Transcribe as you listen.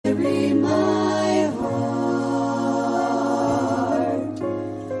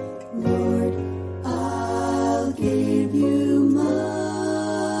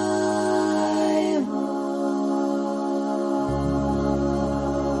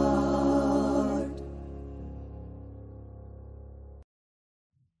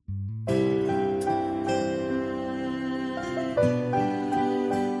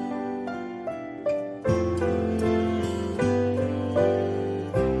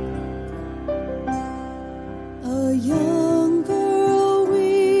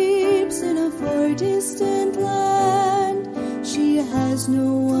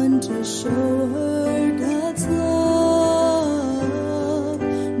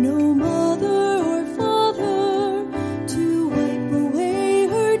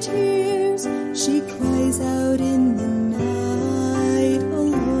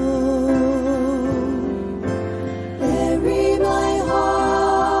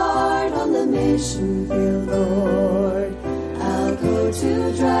mission field, Lord. I'll go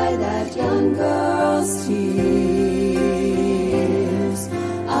to dry that young girl's tears.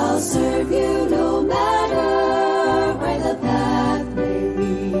 I'll serve you no matter where the path may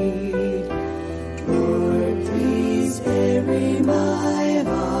lead. Lord, please bury my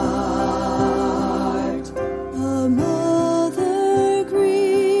heart. A mother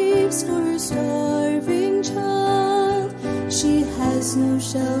grieves for her starving child. She has no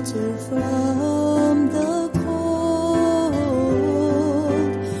shelter from the cold.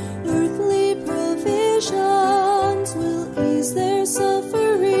 Earthly provisions will ease their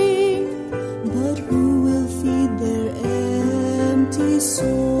suffering, but who will feed their empty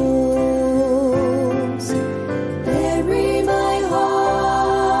souls? Bury my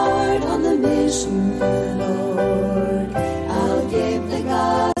heart on the mission field, Lord. I'll give the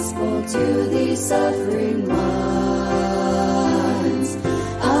gospel to these suffering ones.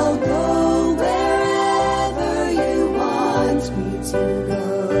 I'll go wherever you want me to go.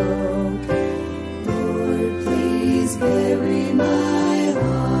 Lord, please bury my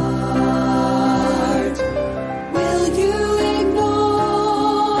heart. Will you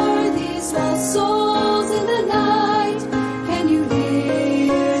ignore these lost souls in the night? Can you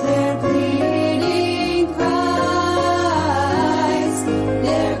hear their pleading cries?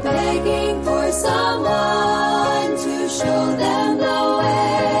 They're begging for someone to show them the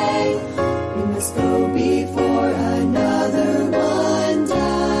way. We must go before another one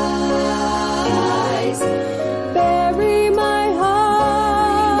dies. Bury my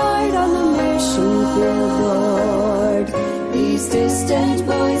heart on the mission field, Lord. These distant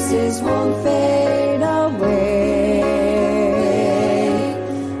voices won't fade away.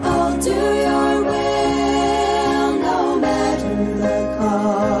 I'll do your will, no matter the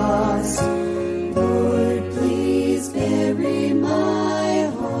cost. Lord, please bury my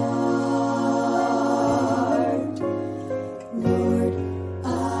heart. Lord,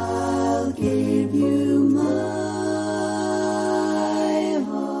 I'll give you my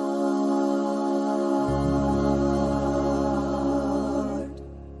heart.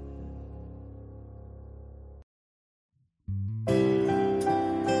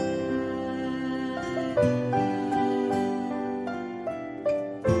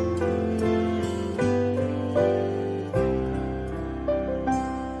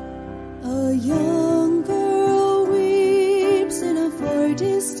 A young girl weeps in a far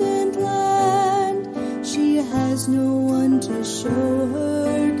distant land. She has no one to show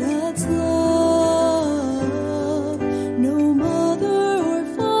her God's love. No mother or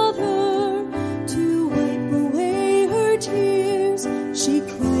father to wipe away her tears. She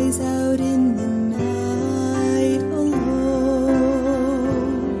cries out in the night alone.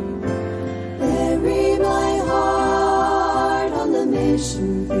 Bury my heart on the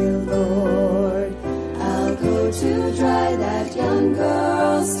mission field, Lord. I'll go to dry that young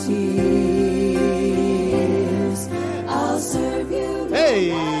girl's tears. I'll serve you.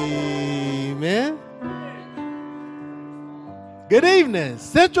 Amen. Good evening,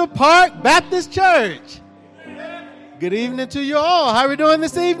 Central Park Baptist Church. Good evening to you all. How are we doing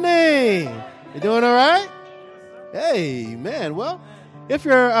this evening? You doing all right? Amen. Well, if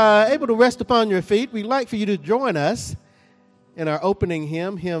you're able to rest upon your feet, we'd like for you to join us in our opening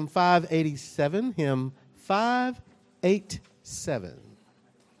hymn, hymn 587, hymn 587.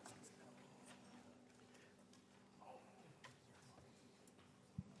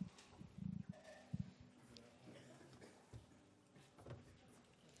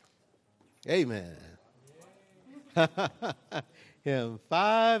 Amen. Hymn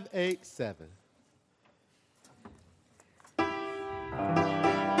 587.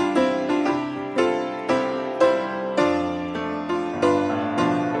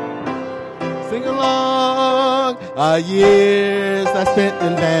 Sing along. Years I spent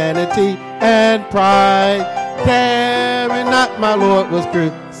in vanity and pride, caring not my Lord was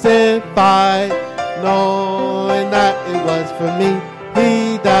crucified, knowing that it was for me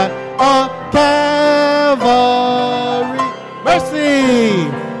he died on Calvary. Mercy,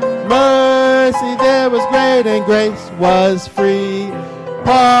 mercy there was great and grace was free.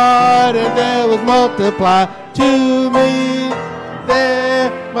 Pardon there was multiplied to me.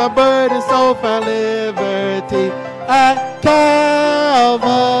 There my burdened soul found liberty at Calvary.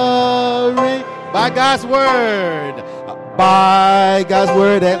 By God's word,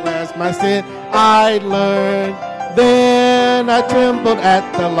 at last my sin I learned. Then I trembled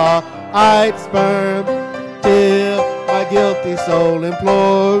at the law I'd spurned, till my guilty soul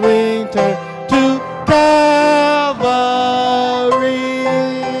imploring turned to Calvary.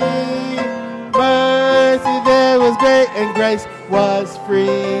 Mercy there was great and grace was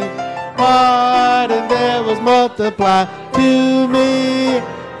free. pardon there was multiplied to me.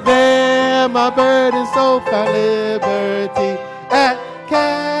 There my burden so found liberty at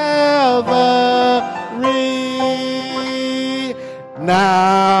Calvary.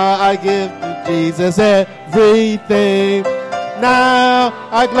 Now I give to Jesus everything. Now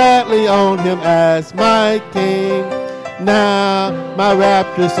I gladly own him as my king. Now my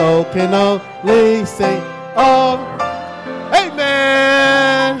rapturous soul can only sing, oh,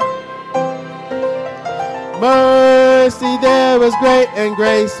 amen. Mercy there was great and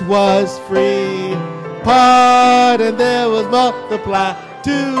grace was free. Pardon there was multiplied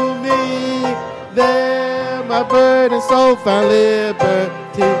to me. There my burden soul found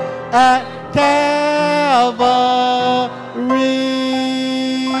liberty at Calvary.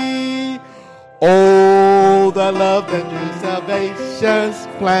 Oh, the love that drew salvation's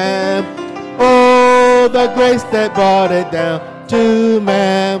plan. Oh, the grace that brought it down to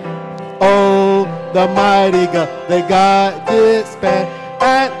man. Oh, the mighty God that God did span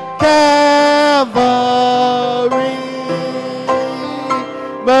at Calvary.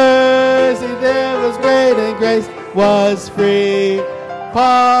 Mercy there was great and grace was free.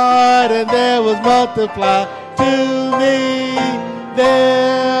 Pardon there was multiplied to me.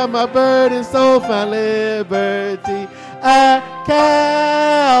 There my burden soul found liberty at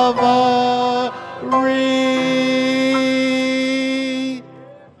Calvary.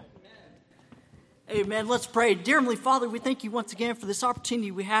 Amen. Let's pray. Dear Heavenly Father, we thank you once again for this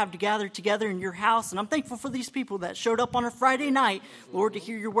opportunity we have to gather together in your house. And I'm thankful for these people that showed up on a Friday night, Lord, to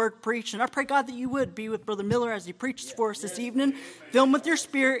hear your word preached. And I pray, God, that you would be with Brother Miller as he preaches for us this evening. Fill him with your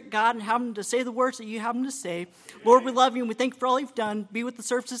spirit, God, and have him to say the words that you have him to say. Lord, we love you and we thank you for all you've done. Be with the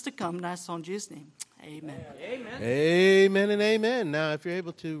services to come. And I ask in Jesus' name. Amen. Amen. Amen and amen. Now, if you're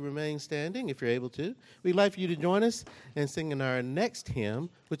able to remain standing, if you're able to, we'd like for you to join us in singing our next hymn,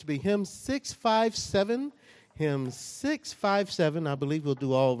 which will be hymn 657. Hymn 657. I believe we'll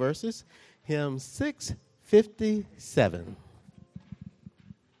do all verses. Hymn 657.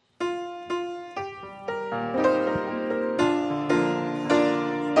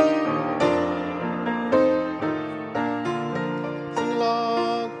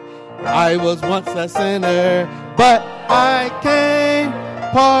 I was once a sinner, but I came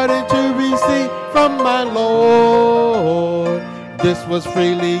pardon to receive from my Lord. This was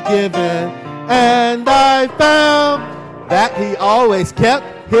freely given, and I found that he always kept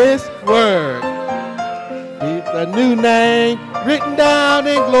his word. He's a new name written down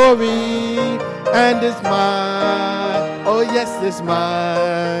in glory, and it's mine. Oh yes, it's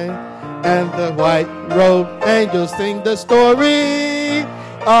mine. And the white robed angels sing the story.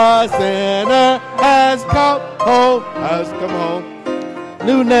 A sinner has come home,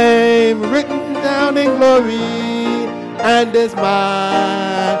 New name written down in glory, and it's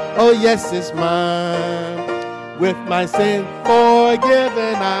mine. Oh yes, it's mine. With my sin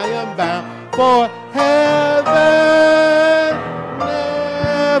forgiven, I am bound for heaven,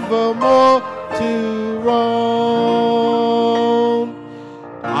 nevermore to roam.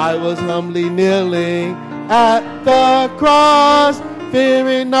 I was humbly kneeling at the cross,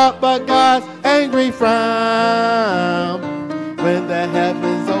 fearing naught but God's angry frown. When the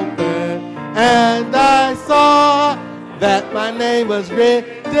heavens opened and I saw that my name was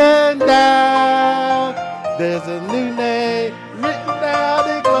written down. There's a new name written down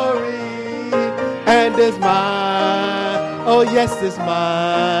in glory, and it's mine. Oh yes, it's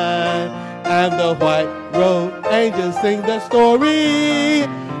mine. And the white robed angels sing the story.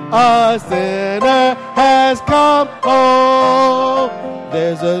 A sinner has come home.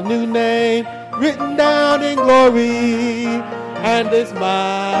 There's a new name written down in glory, and it's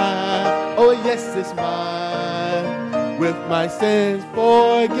mine. Oh yes, it's mine. With my sins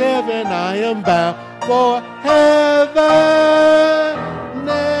forgiven, I am bound for heaven,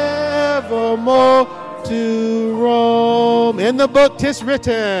 nevermore to roam. In the book 'tis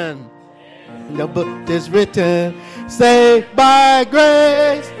written, saved by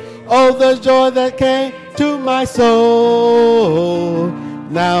grace. Oh, the joy that came to my soul.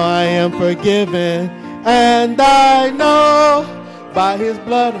 Now I am forgiven, and I know by his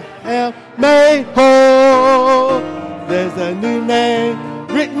blood I am made whole. There's a new name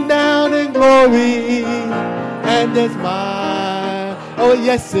written down in glory, and it's mine. Oh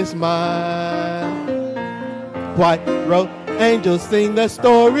yes, it's mine. White robed angels sing the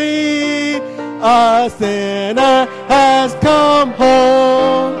story. A sinner has come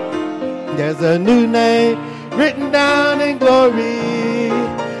home. There's a new name written down in glory,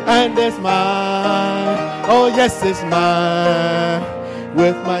 and it's mine. Oh yes, it's mine.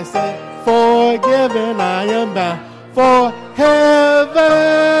 With my sin forgiven, I am bound for heaven,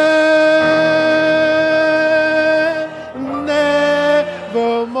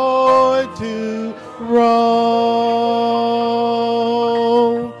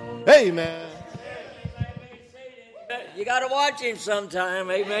 watch him sometime.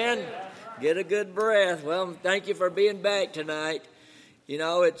 Amen. Get a good breath. Well, thank you for being back tonight. You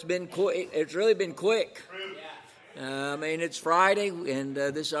know, it's been quick. It's really been quick. I mean, it's Friday, and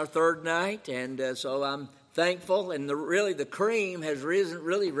this is our third night, and so I'm thankful. And the cream has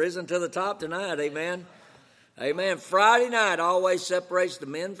risen to the top tonight. Amen. Amen. Friday night always separates the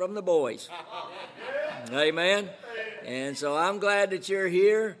men from the boys. Amen. And so I'm glad that you're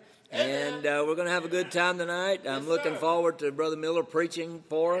here, and we're going to have a good time tonight. I'm looking forward to Brother Miller preaching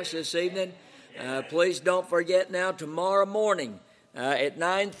for us this evening. Please don't forget now, tomorrow morning at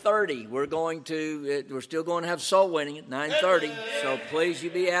 9:30, we're still going to have soul winning at 9:30. So please,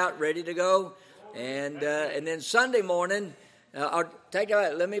 you be out ready to go, and then Sunday morning.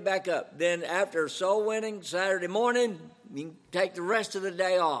 Let me back up. Then after soul winning Saturday morning, you can take the rest of the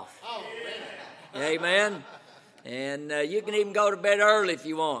day off. Amen. And you can even go to bed early if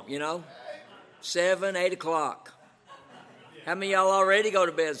you want, 7, 8 o'clock. How many of y'all already go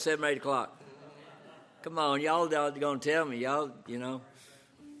to bed at 7, 8 o'clock? Come on, y'all going to tell me. Y'all,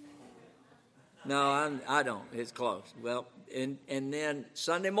 No, I don't. It's close. Well, and then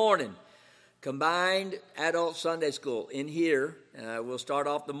Sunday morning, combined adult Sunday school in here. We'll start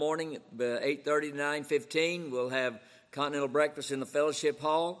off the morning at 8:30 to 9:15. We'll have continental breakfast in the fellowship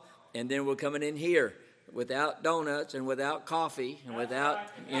hall, and then we're coming in here without donuts and without coffee and without,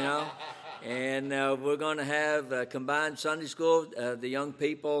 and we're going to have combined Sunday school. The young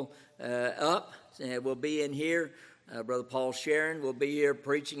people up will be in here. Brother Paul Sharon will be here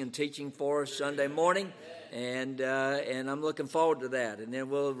preaching and teaching for us Sunday morning. And I'm looking forward to that. And then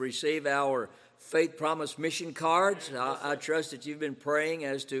we'll receive our Faith Promise mission cards. I trust that you've been praying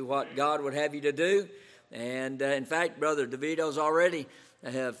as to what God would have you to do. And in fact, Brother DeVito's already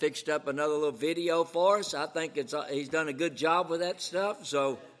fixed up another little video for us. I think he's done a good job with that stuff.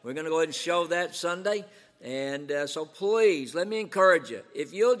 So we're going to go ahead and show that Sunday. And so please, let me encourage you.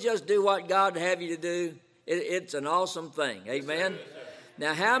 If you'll just do what God would have you to do, it's an awesome thing. Amen?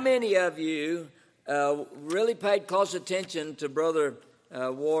 Now, how many of you really paid close attention to Brother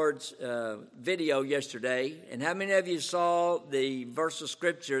Ward's video yesterday? And how many of you saw the verse of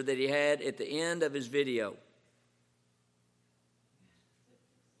Scripture that he had at the end of his video?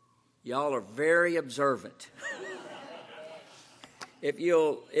 Y'all are very observant. If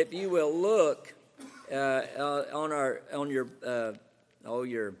you will look on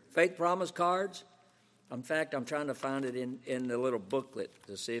your Faith Promise cards. In fact, I'm trying to find it in the little booklet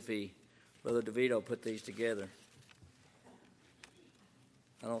to see if Brother DeVito put these together.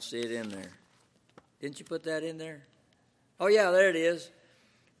 I don't see it in there. Didn't you put that in there? Oh yeah, there it is.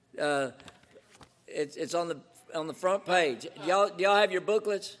 It's on the front page. Do y'all have your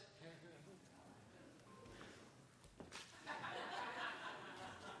booklets?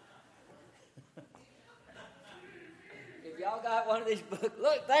 If y'all got one of these books,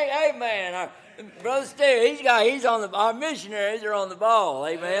 look, amen. Brother Steve, our missionaries are on the ball,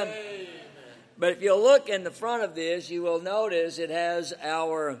 amen. But if you'll look in the front of this, you will notice it has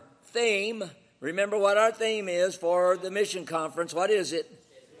our theme. Remember what our theme is for the mission conference. What is it?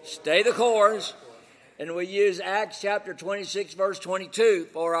 Stay the course. And we use Acts chapter 26, verse 22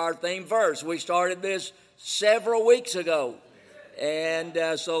 for our theme verse. We started this several weeks ago.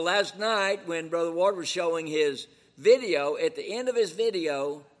 And so last night when Brother Ward was showing his video, at the end of his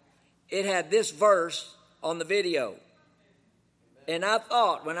video, it had this verse on the video. And I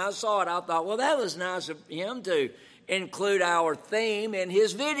thought, when I saw it, well, that was nice of him to include our theme in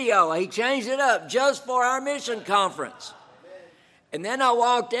his video. He changed it up just for our mission conference. And then I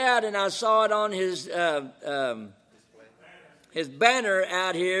walked out and I saw it on his banner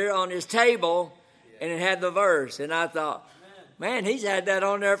out here on his table, and it had the verse. And I thought, man, he's had that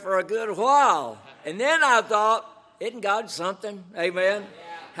on there for a good while. And then I thought, isn't God something? Amen.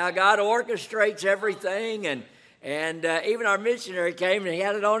 How God orchestrates everything, and even our missionary came and he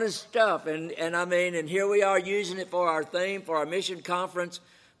had it on his stuff, and here we are using it for our theme for our mission conference.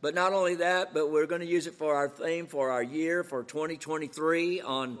 But not only that, but we're going to use it for our theme for our year for 2023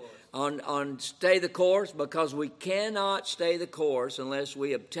 on stay the course, because we cannot stay the course unless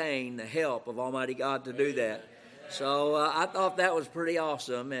we obtain the help of Almighty God to do that. So I thought that was pretty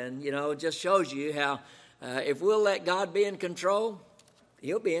awesome, and it just shows you how if we'll let God be in control,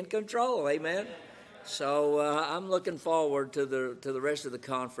 He'll be in control. Amen. So I'm looking forward to the rest of the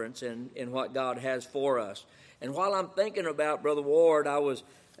conference and what God has for us. And while I'm thinking about Brother Ward,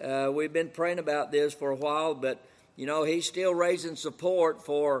 we've been praying about this for a while, but he's still raising support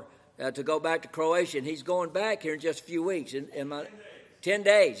for to go back to Croatia, and he's going back here in just a few weeks. 10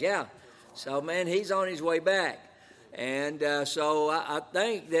 days, yeah. So man, he's on his way back. And so I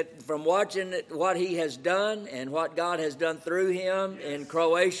think that from watching what he has done and what God has done through him in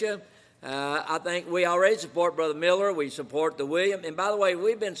Croatia, I think we already support Brother Miller. We support the Williams. And by the way,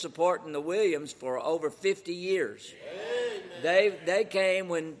 we've been supporting the Williams for over 50 years. They came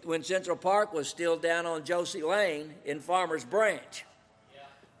when Central Park was still down on Josie Lane in Farmers Branch.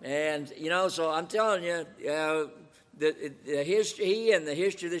 And, so I'm telling you, the history, he and the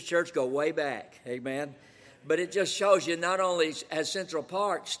history of this church go way back. Amen. But it just shows you not only has Central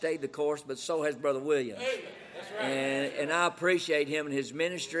Park stayed the course, but so has Brother Williams. That's right. And I appreciate him and his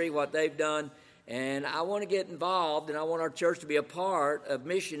ministry, what they've done. And I want to get involved, and I want our church to be a part of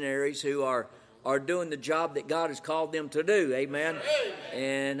missionaries who are doing the job that God has called them to do. Amen.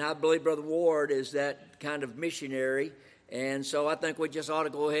 And I believe Brother Ward is that kind of missionary. And so I think we just ought to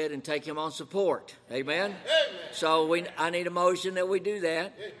go ahead and take him on support. Amen. So I need a motion that we do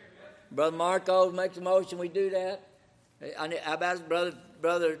that. Brother Marco makes a motion, we do that. How about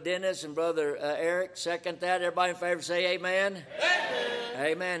Brother Dennis and Brother Eric? Second that. Everybody in favor say amen.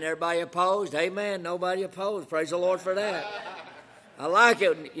 Amen. Amen. Everybody opposed? Amen. Nobody opposed. Praise the Lord for that. I like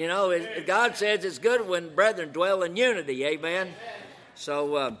it. God says it's good when brethren dwell in unity. Amen.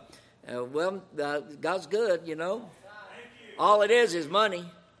 So, God's good, All it is money.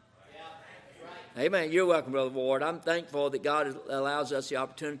 Amen. You're welcome, Brother Ward. I'm thankful that God allows us the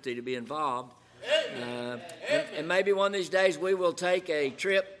opportunity to be involved. And maybe one of these days we will take a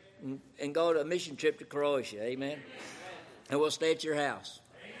trip and go to a mission trip to Croatia. Amen. And we'll stay at your house.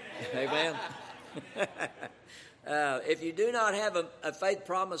 Amen. If you do not have a faith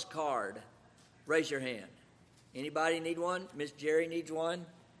promise card, raise your hand. Anybody need one? Miss Jerry needs one.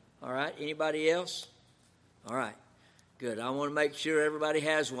 All right. Anybody else? All right. Good. I want to make sure everybody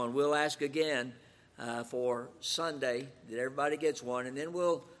has one. We'll ask again for Sunday that everybody gets one, and then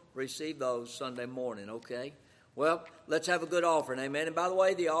we'll receive those Sunday morning, okay? Well, let's have a good offering, amen. And by the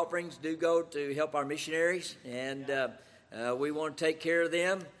way, the offerings do go to help our missionaries, and we want to take care of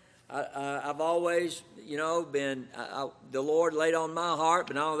them. I've always, been, the Lord laid on my heart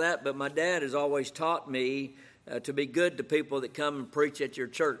and all that, but my dad has always taught me to be good to people that come and preach at your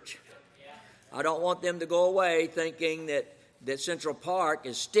church. I don't want them to go away thinking that Central Park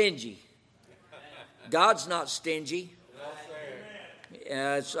is stingy. God's not stingy.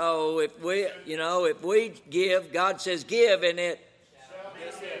 So if we give, God says give, and it.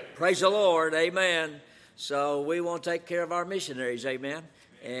 Praise the Lord, amen. So we want to take care of our missionaries, amen.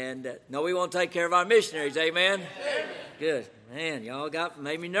 And we want to take care of our missionaries, amen. Good, man. Y'all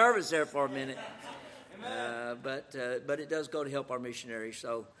made me nervous there for a minute. But it does go to help our missionaries.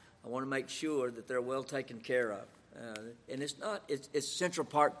 So I want to make sure that they're well taken care of. And it's Central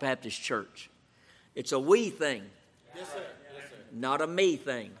Park Baptist Church. It's a we thing. Yes, sir. Yes, sir. Not a me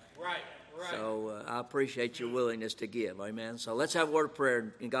thing. Right. So I appreciate your willingness to give. Amen. So let's have a word of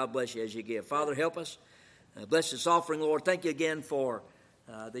prayer, and God bless you as you give. Father, help us. Bless this offering, Lord. Thank you again for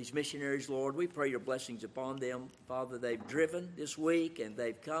these missionaries, Lord. We pray your blessings upon them. Father, they've driven this week, and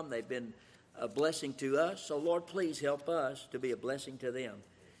they've come. They've been a blessing to us. So, Lord, please help us to be a blessing to them.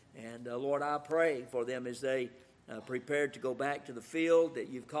 And, Lord, I pray for them as they prepared to go back to the field that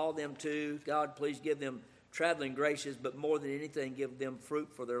you've called them to. God, please give them traveling graces, but more than anything, give them fruit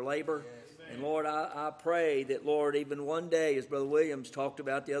for their labor. Yes, and, Lord, I pray that, Lord, even one day, as Brother Williams talked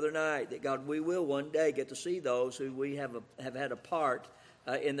about the other night, that, God, we will one day get to see those who we have had a part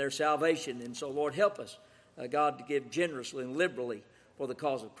in their salvation. And so, Lord, help us, God, to give generously and liberally for the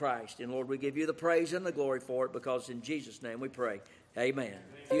cause of Christ. And, Lord, we give you the praise and the glory for it, because in Jesus' name we pray. Amen.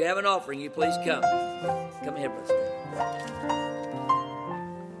 If you have an offering, you please come. Come ahead, Brother.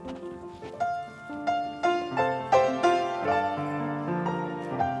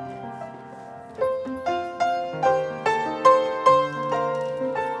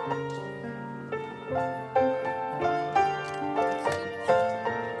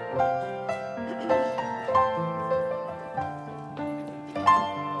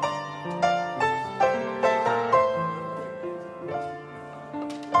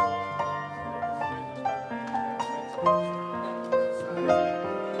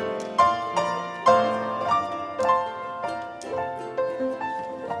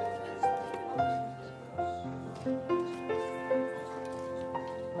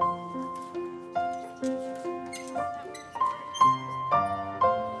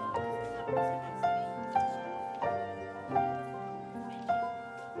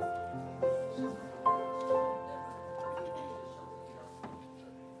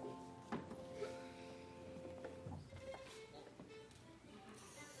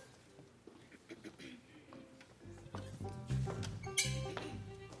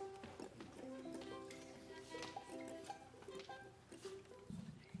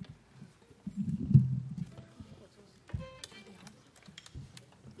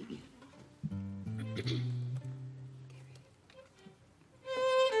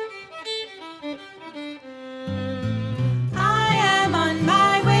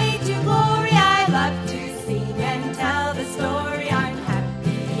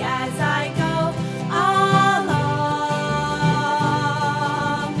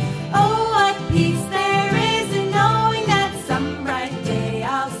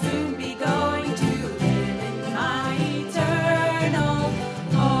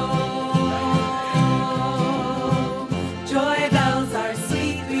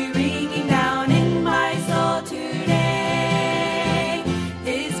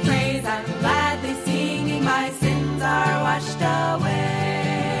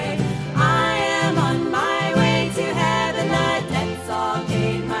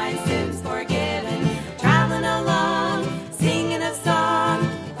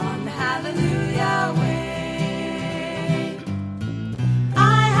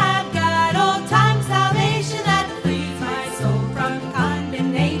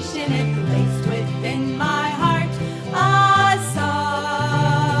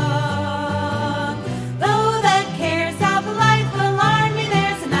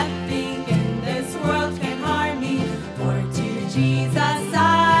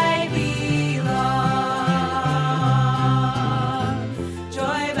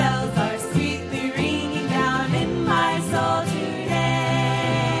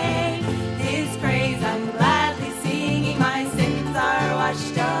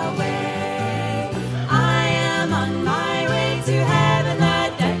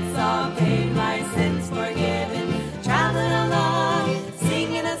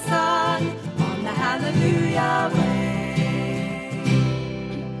 hallelujah way.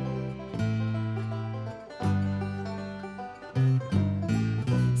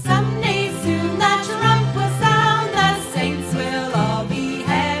 Someday soon that trump will sound, the saints will all be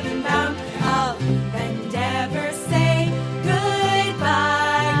heaven bound. I'll and ever say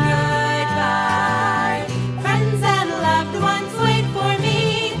goodbye, goodbye. Friends and loved ones wait for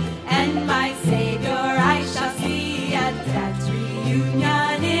me, and my Savior I shall see at that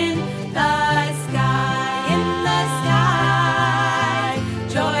reunion in the sky, in the sky.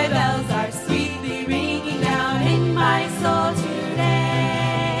 Joy bells are sweetly ringing down in my soul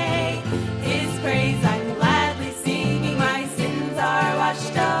today. His praise I'm gladly singing, my sins are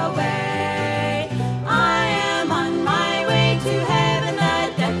washed away. I am on my way to heaven,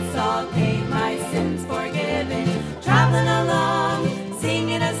 the debts all paid, my sins forgiven. Traveling along,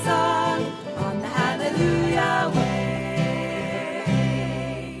 singing a song on the hallelujah way.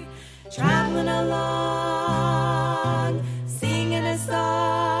 Traveling along, singing a song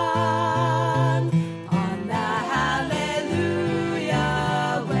on the hallelujah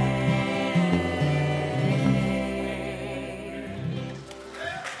way.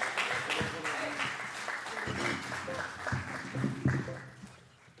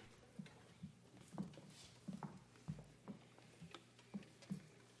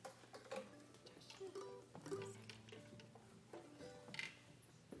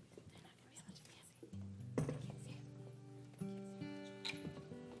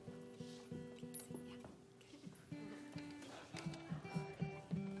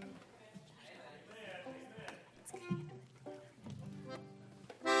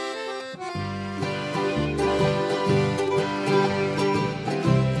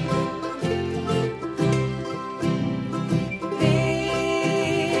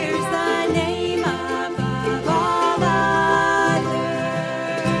 There's the name above all others,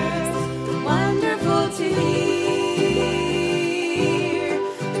 wonderful to hear,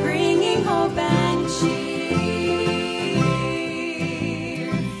 bringing hope and cheer.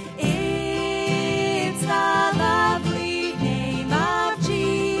 It's the lovely name of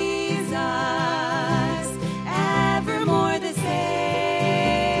Jesus, evermore the same.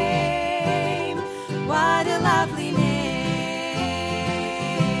 What a lovely name.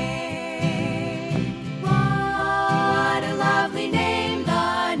 What a lovely name,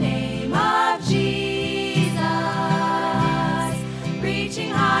 the name of Jesus, reaching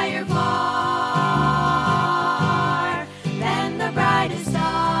higher far than the brightest star,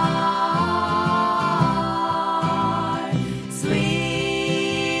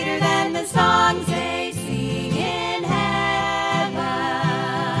 sweeter than the songs they sing in heaven.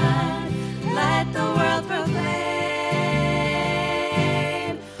 Let the world proclaim,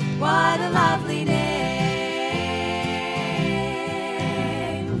 what a lovely name.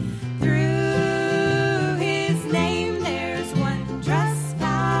 Through his name there's wondrous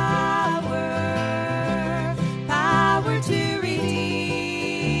power, power to redeem,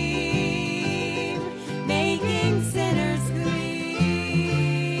 making sinners clean.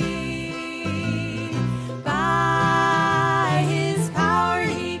 By his power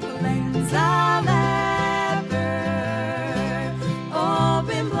he cleansed the leper,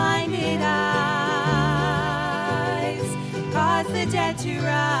 open blinded eyes, caused the dead to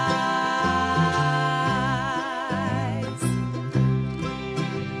rise.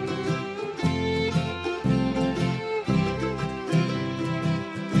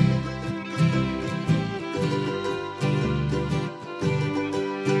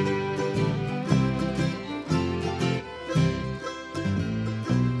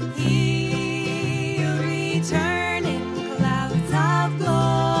 He'll return in clouds of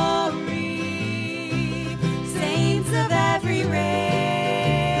glory. Saints of every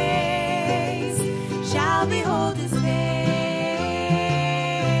race shall behold his face.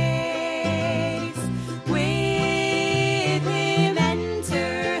 With him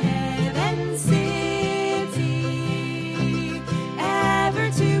enter heaven's city, ever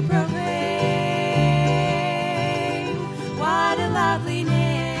to proclaim, what a lovely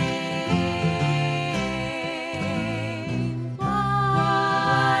name.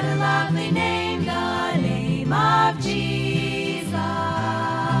 What a lovely name, the name of Jesus,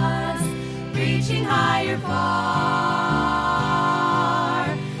 reaching higher far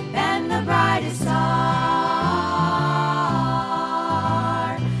than the brightest star,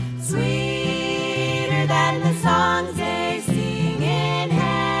 sweeter than the songs they sing in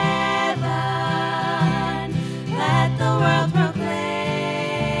heaven. Let the world proclaim,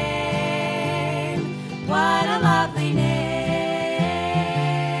 what a lovely name.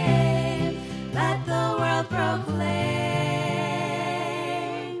 Let the world proclaim,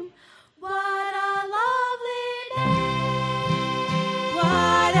 what a lovely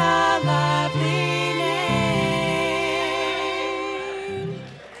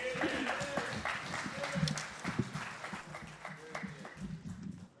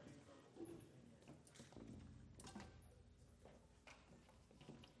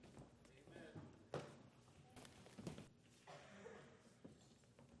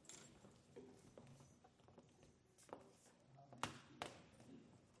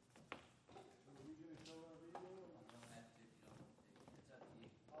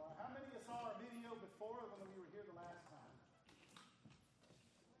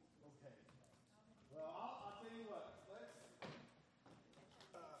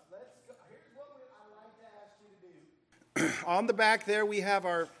on the back there we have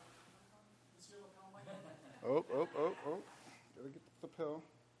our... Oh. Gotta get the pill.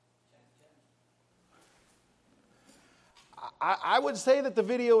 I would say that the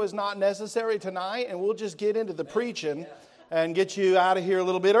video is not necessary tonight, and we'll just get into the preaching and get you out of here a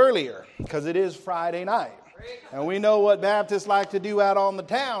little bit earlier, because it is Friday night. And we know what Baptists like to do out on the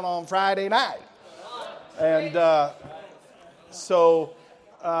town on Friday night. And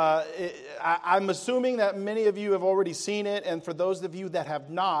I'm assuming that many of you have already seen it, and for those of you that have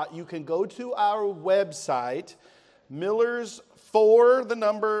not, you can go to our website,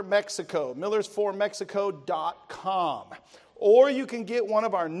 Millers4Mexico.com. Or you can get one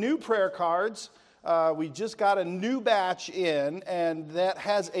of our new prayer cards. We just got a new batch in, and that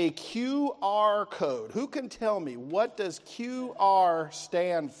has a QR code. Who can tell me, what does QR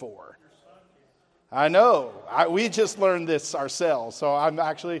stand for? I know. We just learned this ourselves, so I'm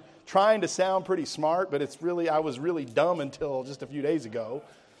actually trying to sound pretty smart, but I was really dumb until just a few days ago.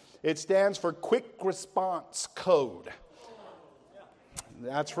 It stands for Quick Response Code.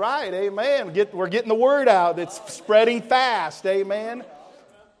 That's right, amen. We're getting the word out. It's spreading fast, amen.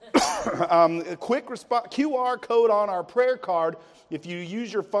 Quick response QR code on our prayer card. If you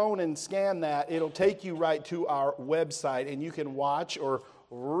use your phone and scan that, it'll take you right to our website, and you can watch or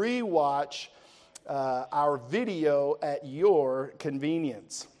re-watch our video at your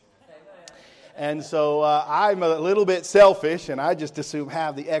convenience. And so I'm a little bit selfish, and I just assume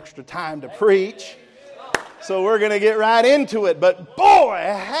have the extra time to preach. So we're going to get right into it. But boy,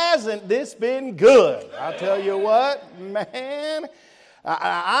 hasn't this been good. I'll tell you what, man.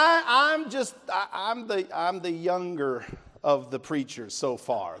 I'm the younger of the preachers so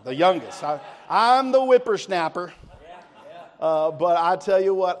far, the youngest. I'm the whippersnapper. But I tell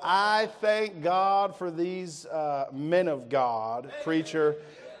you what, I thank God for these men of God, preacher.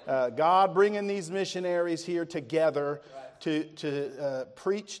 God bringing these missionaries here together to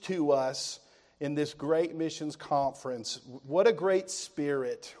preach to us in this great missions conference. What a great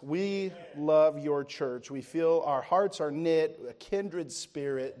spirit. We love your church. We feel our hearts are knit, a kindred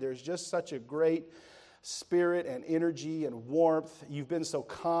spirit. There's just such a great spirit and energy and warmth. You've been so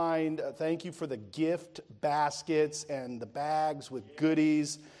kind. Thank you for the gift baskets and the bags with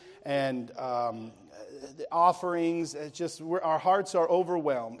goodies and the offerings. It's just our hearts are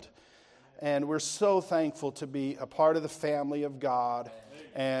overwhelmed. And we're so thankful to be a part of the family of God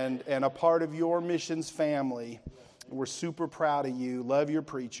and a part of your missions family. We're super proud of you. Love your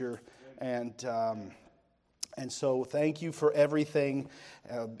preacher. And so thank you for everything.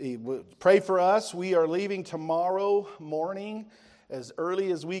 Pray for us. We are leaving tomorrow morning as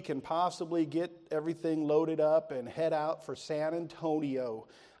early as we can possibly get everything loaded up and head out for San Antonio.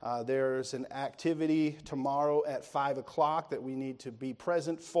 There's an activity tomorrow at 5 o'clock that we need to be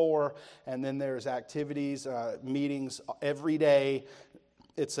present for. And then there's activities, meetings every day.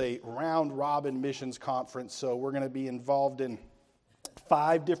 It's a round-robin missions conference, so we're going to be involved in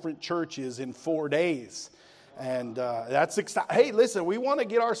 5 different churches in 4 days. And that's exciting. Hey, listen, we want to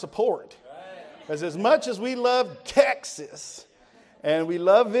get our support. Because as much as we love Texas and we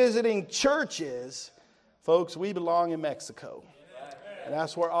love visiting churches, folks, we belong in Mexico. And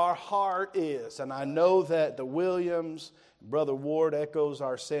that's where our heart is. And I know that the Williams, Brother Ward echoes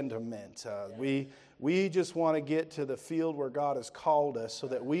our sentiment. We just want to get to the field where God has called us so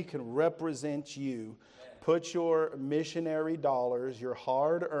that we can represent you. Put your missionary dollars, your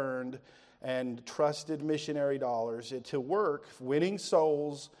hard-earned and trusted missionary dollars to work, winning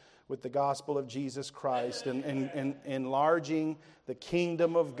souls with the gospel of Jesus Christ and enlarging the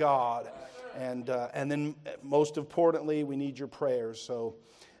kingdom of God. And then most importantly, we need your prayers. So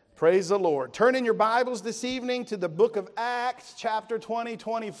praise the Lord. Turn in your Bibles this evening to the book of Acts, chapter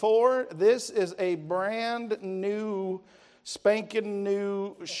 24. This is a brand new, spanking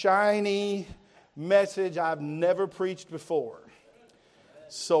new, shiny message I've never preached before.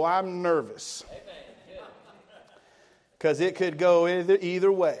 So I'm nervous. Because it could go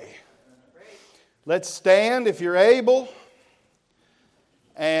either way. Let's stand if you're able.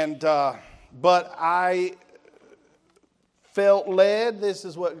 But I felt led. This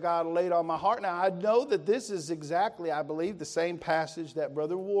is what God laid on my heart. Now, I know that this is exactly, I believe, the same passage that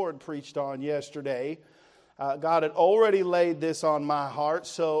Brother Ward preached on yesterday. God had already laid this on my heart.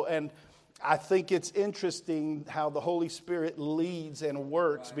 And I think it's interesting how the Holy Spirit leads and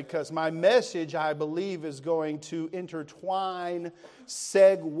works, because my message, I believe, is going to intertwine,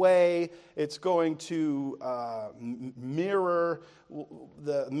 segue. It's going to mirror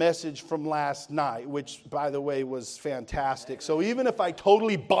the message from last night, which, by the way, was fantastic. So even if I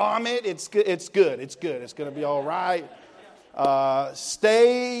totally bomb it, it's good. It's good. It's going to be all right.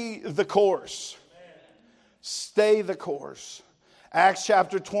 Stay the course. Stay the course. Acts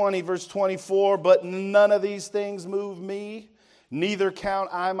chapter 20, verse 24, but none of these things move me, neither count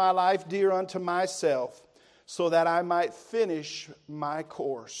I my life dear unto myself, so that I might finish my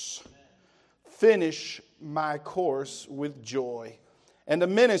course. Finish my course with joy. And the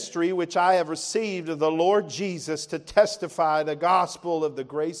ministry which I have received of the Lord Jesus to testify the gospel of the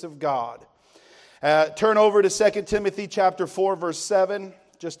grace of God. Turn over to 2 Timothy chapter 4, verse 7,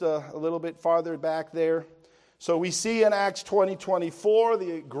 just a little bit farther back there. So we see in Acts 20:24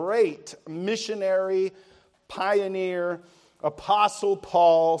 the great missionary, pioneer, apostle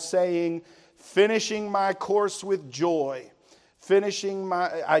Paul saying, finishing my course with joy.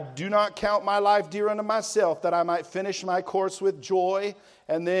 I do not count my life dear unto myself, that I might finish my course with joy.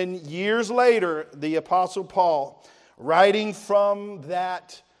 And then years later, the Apostle Paul, writing from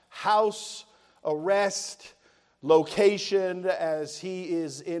that house arrest location as he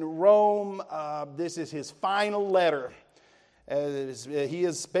is in Rome, this is his final letter. He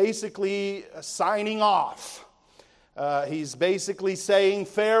is basically signing off. He's basically saying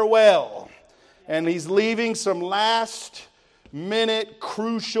farewell. And he's leaving some last minute,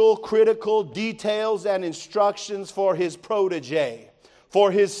 crucial, critical details and instructions for his protege,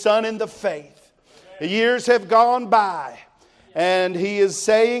 for his son in the faith. The years have gone by, and he is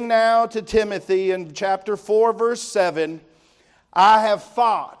saying now to Timothy in chapter 4, verse 7, I have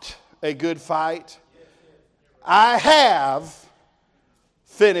fought a good fight. I have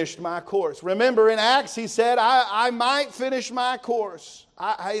finished my course. Remember in Acts he said, I might finish my course.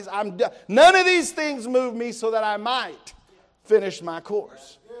 I'm done. None of these things move me so that I might finish my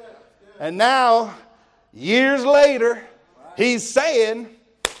course. And now, years later, he's saying,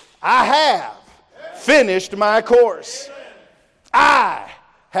 I have finished my course. I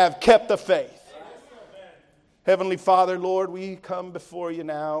have kept the faith. Heavenly Father, Lord, we come before you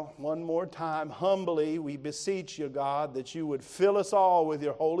now one more time. Humbly, we beseech you, God, that you would fill us all with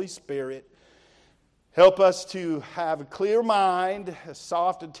your Holy Spirit. Help us to have a clear mind, a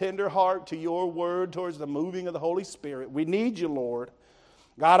soft and tender heart to your word, towards the moving of the Holy Spirit. We need you, Lord.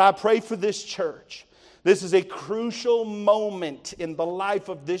 God, I pray for this church. This is a crucial moment in the life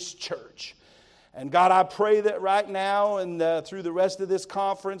of this church. And God, I pray that right now and through the rest of this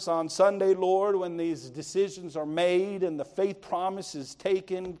conference on Sunday, Lord, when these decisions are made and the faith promise is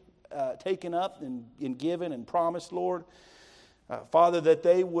taken up and given and promised, Lord, Father, that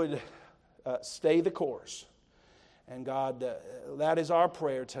they would stay the course. And God, that is our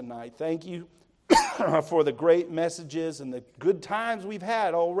prayer tonight. Thank you for the great messages and the good times we've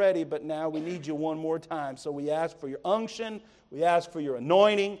had already, but now we need you one more time. So we ask for your unction, we ask for your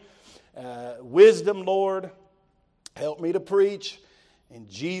anointing, wisdom, Lord. Help me to preach. In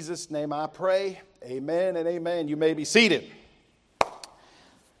Jesus' name I pray. Amen and amen. You may be seated.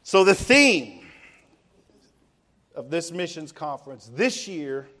 So the theme of this missions conference this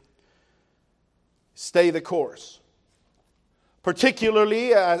year, stay the course.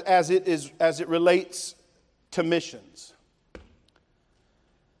 Particularly as it relates to missions.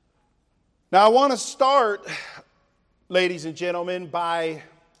 Now I want to start, ladies and gentlemen, by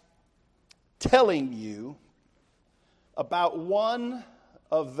telling you about one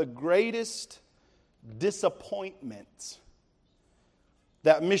of the greatest disappointments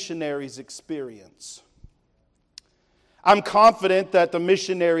that missionaries experience. I'm confident that the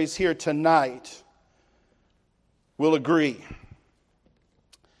missionaries here tonight will agree.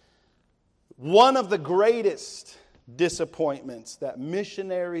 One of the greatest disappointments that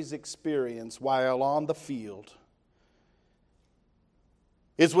missionaries experience while on the field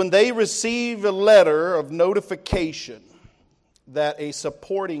is when they receive a letter of notification that a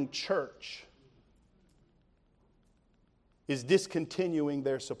supporting church is discontinuing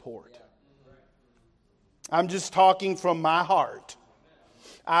their support. I'm just talking from my heart.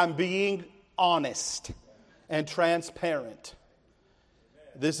 I'm being honest and transparent.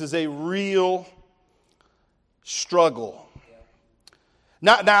 This is a real struggle.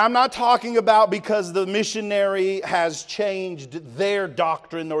 Now, I'm not talking about because the missionary has changed their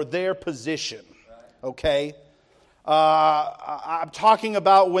doctrine or their position. Okay? I'm talking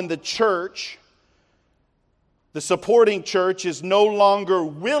about when the church, the supporting church, is no longer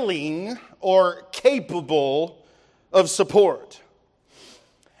willing or capable of support.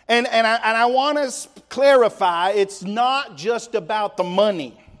 And I want to clarify, it's not just about the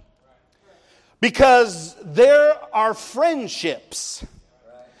money. Because there are friendships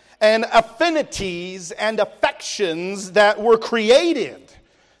and affinities and affections that were created,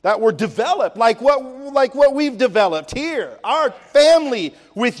 that were developed, like what we've developed here. Our family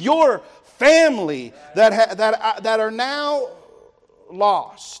with your family that are now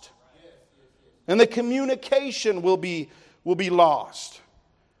lost. and the communication will be lost.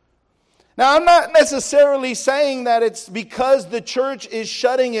 Now, I'm not necessarily saying that it's because the church is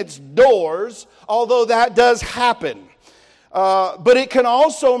shutting its doors, although that does happen. But it can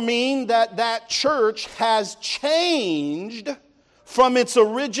also mean that that church has changed from its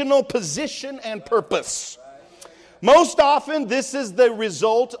original position and purpose. Most often, this is the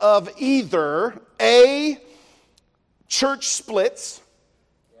result of either A, church splits,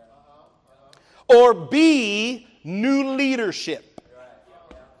 or B, new leadership.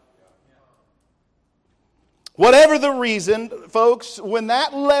 Whatever the reason, folks, when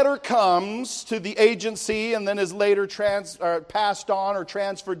that letter comes to the agency and then is later passed on or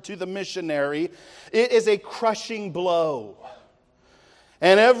transferred to the missionary, it is a crushing blow.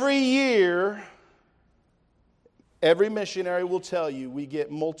 And every year, every missionary will tell you we get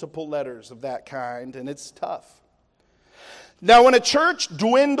multiple letters of that kind, and it's tough. Now, when a church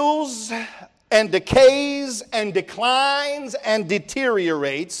dwindles and decays and declines and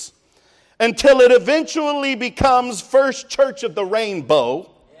deteriorates until it eventually becomes First Church of the Rainbow,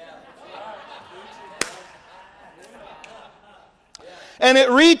 and it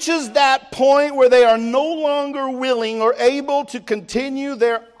reaches that point where they are no longer willing or able to continue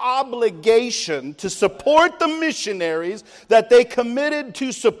their obligation to support the missionaries that they committed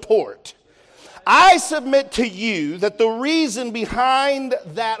to support, I submit to you that the reason behind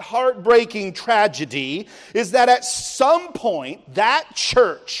that heartbreaking tragedy is that at some point that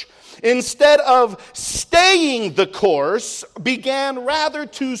church, instead of staying the course, began rather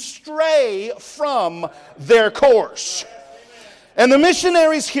to stray from their course. And the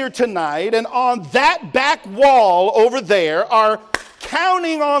missionaries here tonight and on that back wall over there are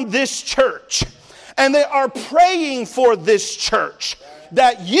counting on this church. And they are praying for this church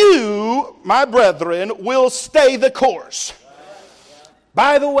that you, my brethren, will stay the course.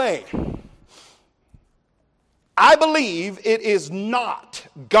 By the way, I believe it is not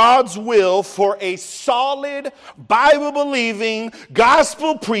God's will for a solid, Bible-believing,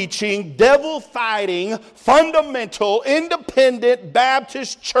 gospel-preaching, devil-fighting, fundamental, independent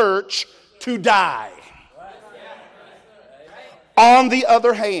Baptist church to die. On the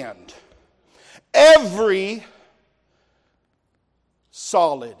other hand, every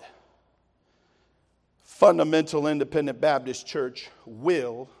solid, fundamental, independent Baptist church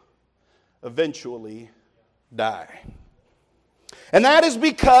will eventually die. And that is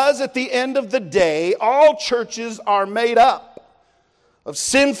because at the end of the day, all churches are made up of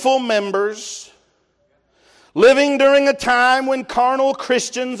sinful members living during a time when carnal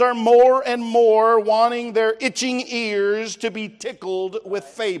Christians are more and more wanting their itching ears to be tickled with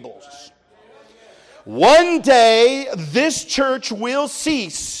fables. One day, this church will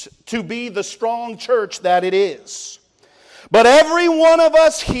cease to be the strong church that it is. But every one of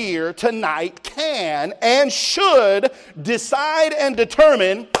us here tonight can and should decide and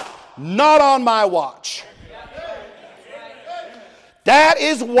determine, not on my watch. That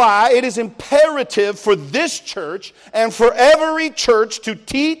is why it is imperative for this church and for every church to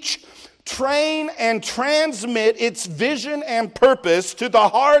teach, train, and transmit its vision and purpose to the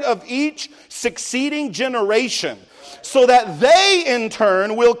heart of each succeeding generation, so that they in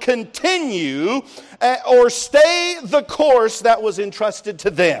turn will continue or stay the course that was entrusted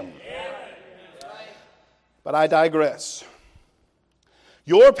to them. But I digress.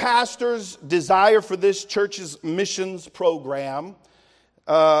 Your pastor's desire for this church's missions program,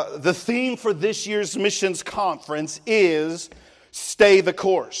 the theme for this year's missions conference is stay the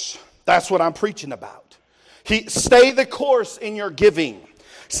course. That's what I'm preaching about. Stay the course in your giving.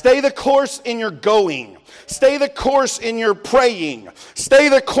 Stay the course in your going. Stay the course in your praying. Stay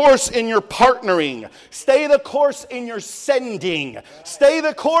the course in your partnering. Stay the course in your sending. Stay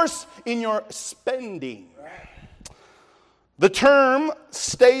the course in your spending. The term,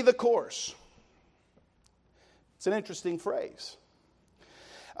 stay the course. It's an interesting phrase.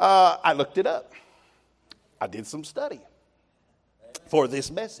 I looked it up. I did some study for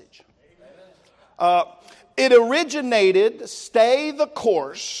this message. It originated, stay the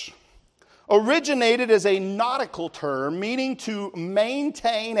course, originated as a nautical term meaning to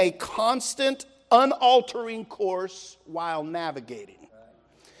maintain a constant, unaltering course while navigating.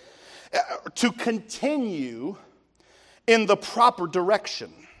 To continue in the proper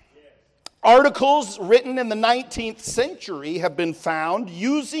direction. Articles written in the 19th century have been found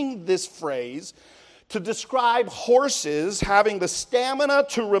using this phrase to describe horses having the stamina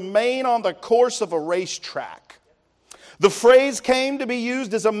to remain on the course of a racetrack. The phrase came to be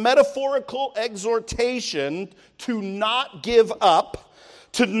used as a metaphorical exhortation to not give up,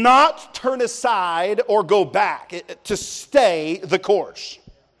 to not turn aside or go back, to stay the course.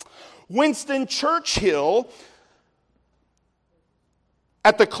 Winston Churchill,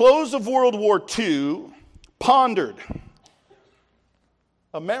 at the close of World War II, pondered,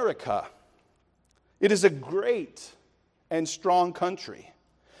 America, it is a great and strong country,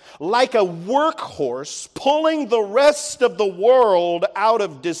 like a workhorse pulling the rest of the world out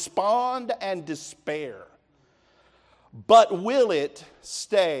of despond and despair. But will it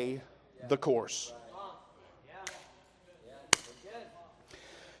stay the course?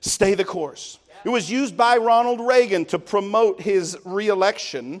 Stay the course. It was used by Ronald Reagan to promote his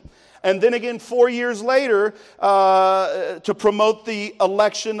reelection, and then again 4 years later to promote the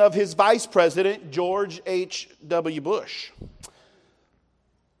election of his vice president, George H.W. Bush.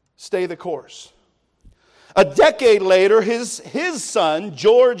 Stay the course. A decade later, his son,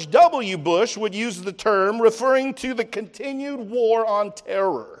 George W. Bush, would use the term referring to the continued war on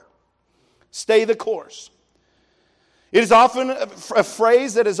terror. Stay the course. It is often a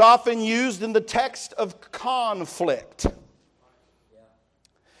phrase that is often used in the text of conflict.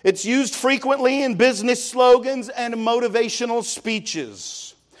 It's used frequently in business slogans and motivational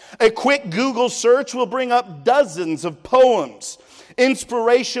speeches. A quick Google search will bring up dozens of poems,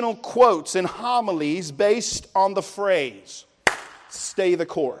 inspirational quotes, and homilies based on the phrase, stay the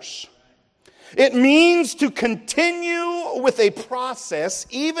course. It means to continue with a process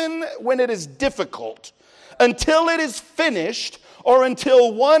even when it is difficult, until it is finished or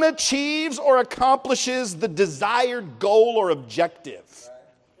until one achieves or accomplishes the desired goal or objective.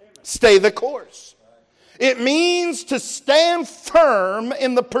 Stay the course. It means to stand firm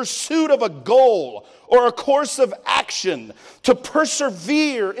in the pursuit of a goal or a course of action, to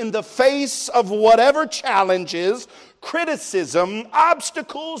persevere in the face of whatever challenges, criticism,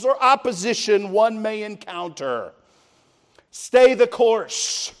 obstacles, or opposition one may encounter. Stay the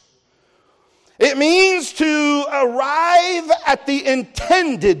course. It means to arrive at the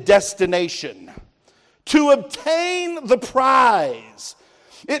intended destination, to obtain the prize.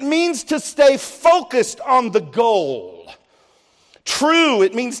 It means to stay focused on the goal. True,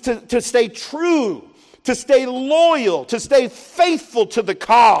 it means to stay true, to stay loyal, to stay faithful to the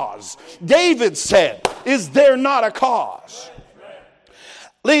cause. David said, "Is there not a cause?"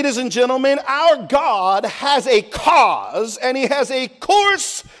 Ladies and gentlemen, our God has a cause, and He has a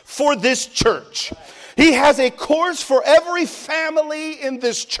course for this church. He has a course for every family in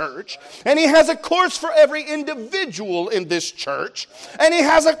this church, and He has a course for every individual in this church, and He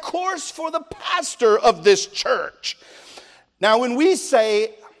has a course for the pastor of this church. Now, when we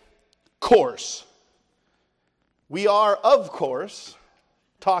say course, we are, of course,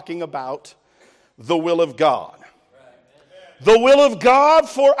 talking about the will of God. The will of God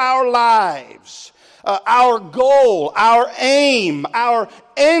for our lives. Our goal, our aim, our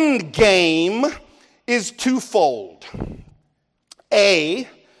end game is twofold. A,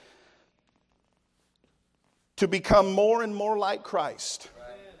 to become more and more like Christ.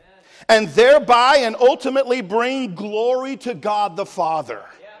 And thereby and ultimately bring glory to God the Father.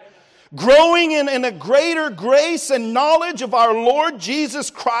 Growing in a greater grace and knowledge of our Lord Jesus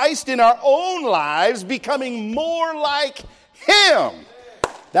Christ in our own lives, becoming more like Him.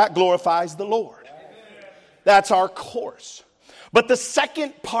 That glorifies the Lord. That's our course. But the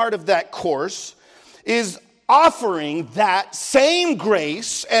second part of that course is offering that same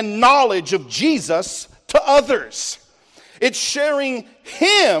grace and knowledge of Jesus to others. It's sharing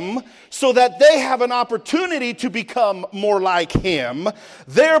Him so that they have an opportunity to become more like Him,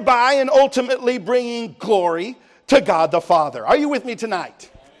 thereby and ultimately bringing glory to God the Father. Are you with me tonight?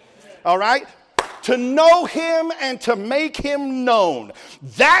 All right? To know Him and to make Him known.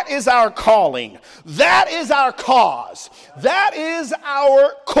 That is our calling. That is our cause. That is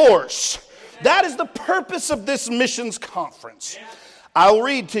our course. That is the purpose of this missions conference. I'll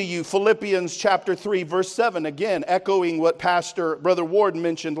read to you Philippians chapter 3, verse 7. Again, echoing what Brother Ward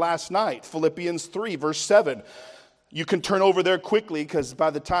mentioned last night. Philippians 3, verse 7. You can turn over there quickly because by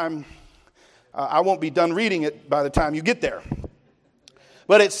the time, I won't be done reading it by the time you get there.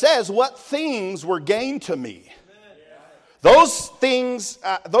 But it says, what things were gained to me? Those things,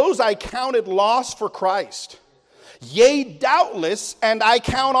 those I counted loss for Christ. Yea, doubtless, and I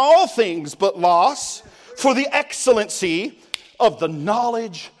count all things but loss for the excellency of the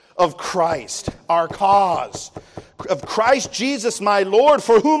knowledge of Christ, our cause. Of Christ Jesus my Lord,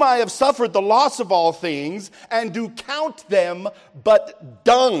 for whom I have suffered the loss of all things, and do count them but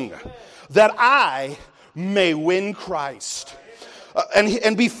dung, that I may win Christ.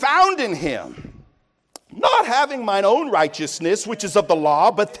 And be found in Him, not having mine own righteousness, which is of the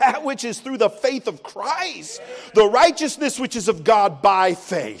law, but that which is through the faith of Christ, the righteousness which is of God by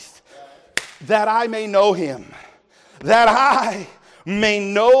faith, that I may know Him, that I may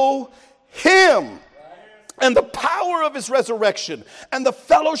know him and the power of his resurrection and the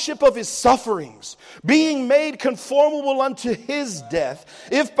fellowship of his sufferings, being made conformable unto his death,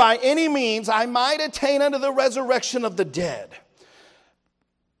 if by any means I might attain unto the resurrection of the dead.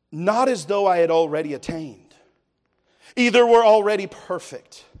 Not as though I had already attained, either were already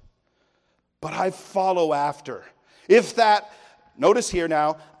perfect, but I follow after. If that, notice here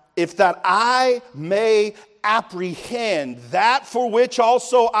now, if that I may apprehend that for which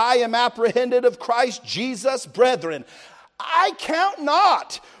also I am apprehended of Christ Jesus, brethren, I count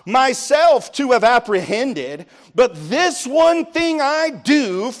not myself to have apprehended, but this one thing I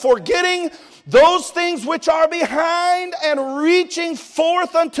do, forgetting those things which are behind and reaching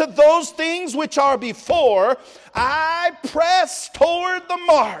forth unto those things which are before, I press toward the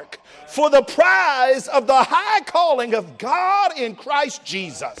mark for the prize of the high calling of God in Christ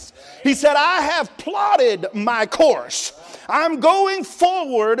Jesus. He said, I have plotted my course. I'm going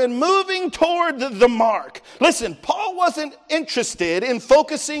forward and moving toward the mark. Listen, Paul wasn't interested in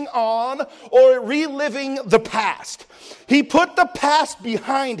focusing on or reliving the past. He put the past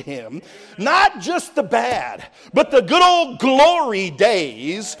behind him, not just the bad, but the good old glory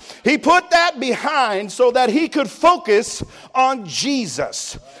days. He put that behind so that he could focus on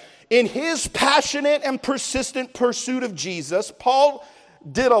Jesus. In his passionate and persistent pursuit of Jesus, Paul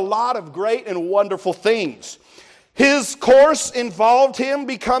did a lot of great and wonderful things. His course involved him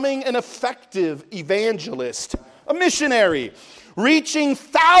becoming an effective evangelist, a missionary, reaching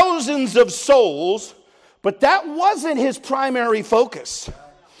thousands of souls, but that wasn't his primary focus.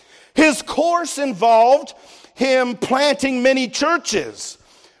 His course involved him planting many churches,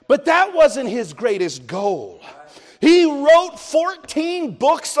 but that wasn't his greatest goal. He wrote 14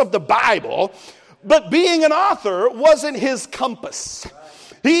 books of the Bible, but being an author wasn't his compass.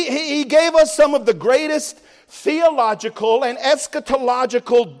 He gave us some of the greatest theological and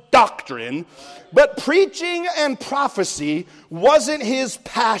eschatological doctrine, but preaching and prophecy wasn't his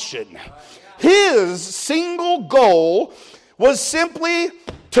passion. His single goal was simply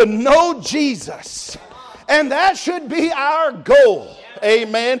to know Jesus. And that should be our goal.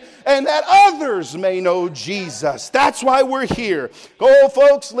 Amen. And that others may know Jesus. That's why we're here. Oh,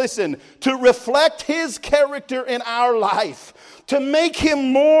 folks, listen. To reflect his character in our life. To make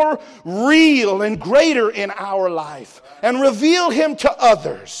him more real and greater in our life. And reveal him to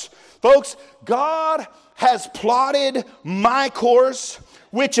others. Folks, God has plotted my course,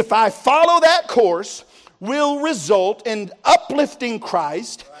 which if I follow that course, will result in uplifting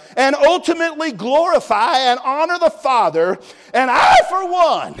Christ and ultimately glorify and honor the Father. And I, for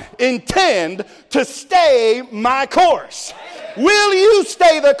one, intend to stay my course. Will you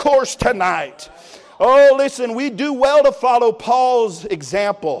stay the course tonight? Oh, listen, we do well to follow Paul's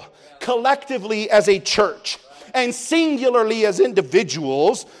example collectively as a church and singularly as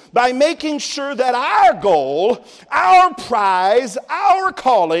individuals by making sure that our goal, our prize, our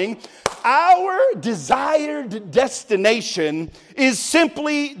calling, our desired destination is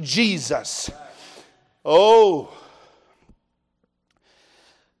simply Jesus. Oh,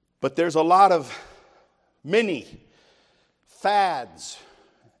 but there's a lot of many fads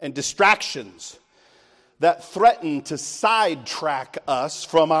and distractions that threaten to sidetrack us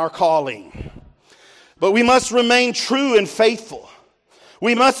from our calling. But we must remain true and faithful.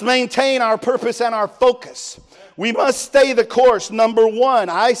 We must maintain our purpose and our focus. We must stay the course. Number one,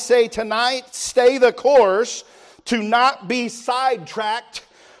 I say tonight, stay the course to not be sidetracked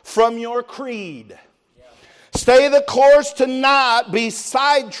from your creed. Stay the course to not be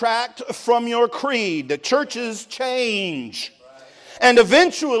sidetracked from your creed. The churches change. And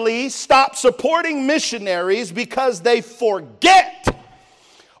eventually stop supporting missionaries because they forget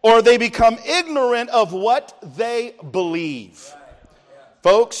or they become ignorant of what they believe.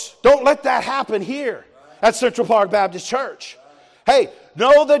 Folks, don't let that happen here at Central Park Baptist Church. Hey,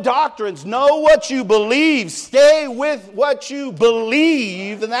 know the doctrines. Know what you believe. Stay with what you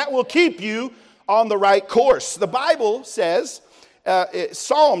believe, and that will keep you on the right course. The Bible says,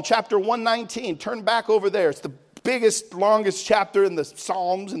 Psalm chapter 119, turn back over there. It's the biggest, longest chapter in the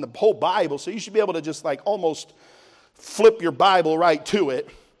Psalms in the whole Bible, so you should be able to just like almost flip your Bible right to it.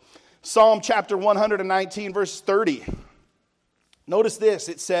 Psalm chapter 119, verse 30. Notice this,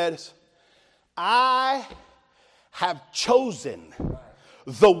 it says, I have chosen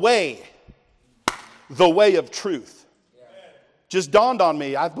the way of truth. Just dawned on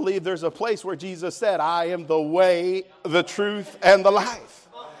me, I believe there's a place where Jesus said, I am the way, the truth, and the life.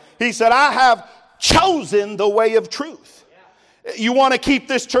 He said, I have chosen the way of truth. You want to keep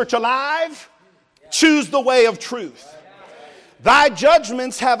this church alive? Choose the way of truth. Thy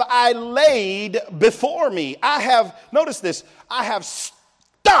judgments have I laid before me. Notice this, I have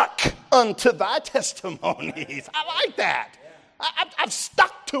stuck unto thy testimonies. I like that. I've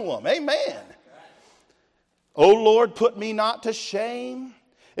stuck to them. Amen. O Lord, put me not to shame.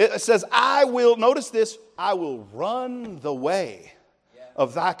 It says, I will, notice this, I will run the way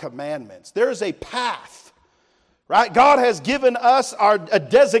of thy commandments. There is a path, right? God has given us a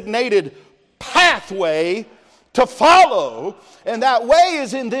designated pathway to follow, and that way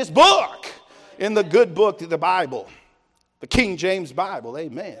is in this book, in the good book, the Bible, the King James Bible.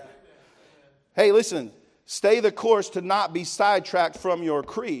 Amen. Hey, listen, stay the course to not be sidetracked from your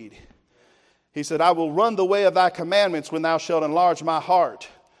creed. He said, I will run the way of thy commandments when thou shalt enlarge my heart.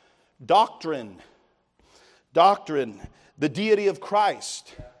 Doctrine, the deity of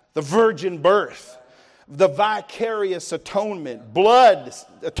Christ, the virgin birth, the vicarious atonement, blood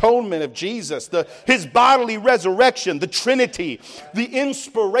atonement of Jesus, his bodily resurrection, the Trinity, the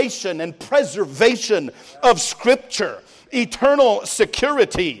inspiration and preservation of Scripture, eternal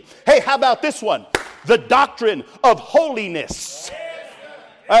security. Hey, how about this one? The doctrine of holiness.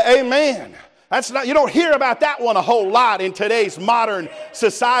 Amen. You don't hear about that one a whole lot in today's modern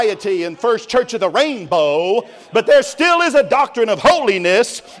society and First Church of the Rainbow, but there still is a doctrine of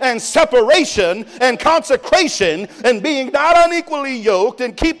holiness and separation and consecration and being not unequally yoked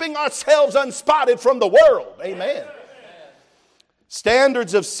and keeping ourselves unspotted from the world. Amen.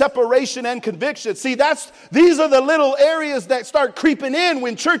 Standards of separation and conviction. See, these are the little areas that start creeping in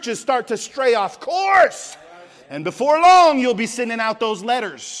when churches start to stray off course. And before long, you'll be sending out those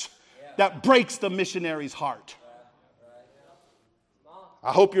letters that breaks the missionary's heart.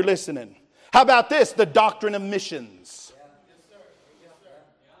 I hope you're listening. How about this? The doctrine of missions.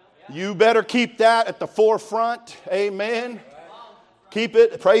 You better keep that at the forefront. Amen. Keep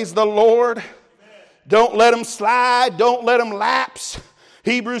it. Praise the Lord. Don't let them slide. Don't let them lapse.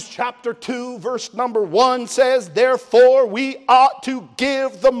 Hebrews chapter 2 verse number 1 says, therefore we ought to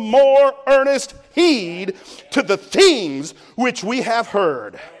give the more earnest heed to the things which we have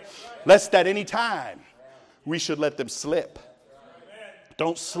heard, lest at any time we should let them slip.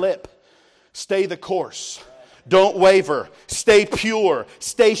 Don't slip. Stay the course. Don't waver. Stay pure.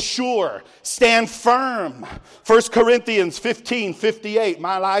 Stay sure. Stand firm. 1 Corinthians 15:58,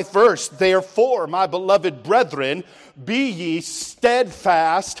 my life verse. Therefore, my beloved brethren, be ye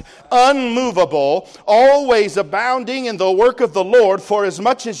steadfast, unmovable, always abounding in the work of the Lord, for as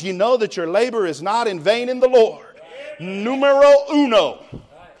much as ye know that your labor is not in vain in the Lord. Numero uno.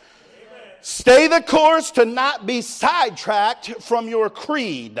 Stay the course to not be sidetracked from your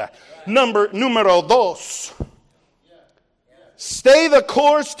creed. Numero dos. Stay the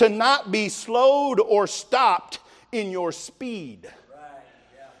course to not be slowed or stopped in your speed.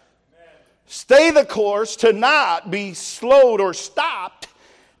 Stay the course to not be slowed or stopped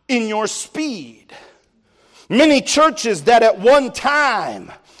in your speed. Many churches that at one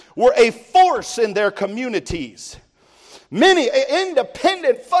time were a force in their communities, many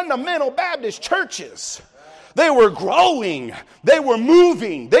independent fundamental Baptist churches, they were growing, they were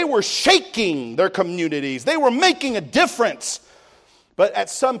moving, they were shaking their communities, they were making a difference. But at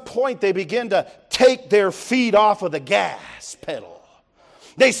some point they begin to take their feet off of the gas pedal.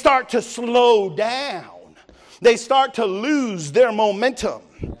 They start to slow down. They start to lose their momentum.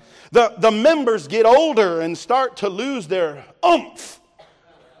 The members get older and start to lose their oomph.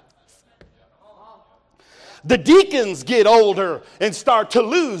 The deacons get older and start to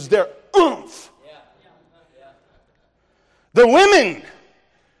lose their oomph. The women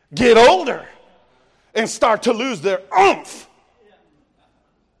get older and start to lose their oomph.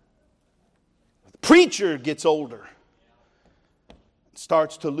 The preacher gets older and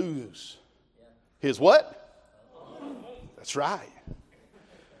starts to lose his what? That's right.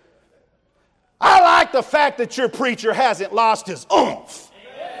 I like the fact that your preacher hasn't lost his oomph.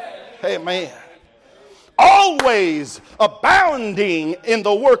 Amen. Always abounding in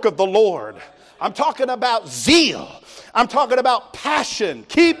the work of the Lord. I'm talking about zeal. I'm talking about passion.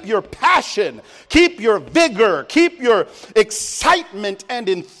 Keep your passion. Keep your vigor. Keep your excitement and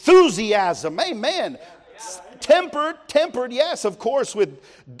enthusiasm. Amen. Tempered, yes, of course, with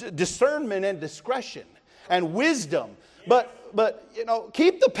discernment and discretion and wisdom. But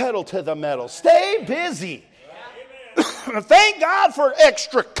keep the pedal to the metal. Stay busy. Thank God for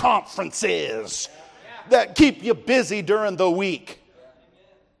extra conferences that keep you busy during the week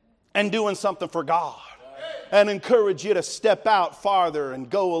and doing something for God, and encourage you to step out farther and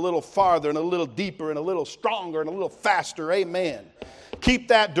go a little farther and a little deeper and a little stronger and a little faster. Amen. Keep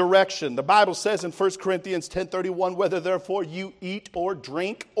that direction. The Bible says in 1 Corinthians 10:31, whether therefore you eat or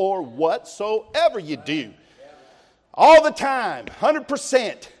drink or whatsoever you do, all the time,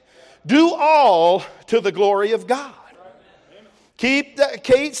 100%, do all to the glory of God. Stay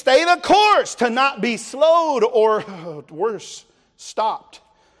the course, to not be slowed or worse, stopped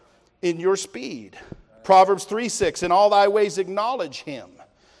in your speed. Proverbs 3:6, in all thy ways acknowledge him.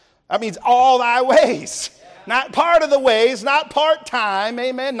 That means all thy ways. Not part of the ways, not part-time,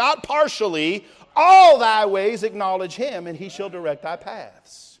 amen, not partially. All thy ways acknowledge him, and he shall direct thy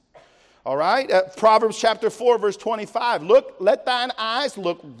paths. All right? Proverbs chapter 4, verse 25. Let thine eyes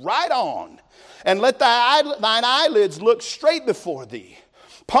look right on, and let thine eyelids look straight before thee.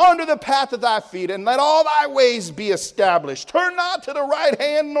 Ponder the path of thy feet, and let all thy ways be established. Turn not to the right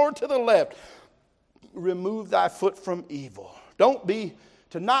hand nor to the left. Remove thy foot from evil.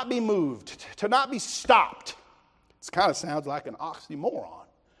 To not be moved, to not be stopped. It kind of sounds like an oxymoron.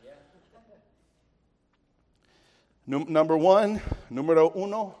 Number one, numero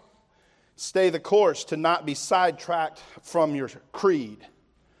uno, stay the course, to not be sidetracked from your creed.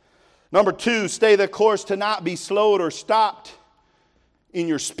 Number two, stay the course, to not be slowed or stopped in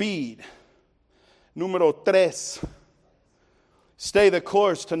your speed. Numero tres, stay the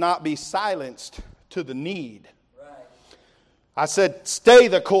course, to not be silenced to the need. I said, stay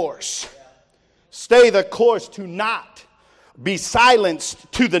the course. Stay the course, to not be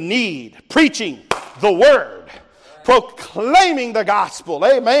silenced to the need. Preaching the word. Proclaiming the gospel.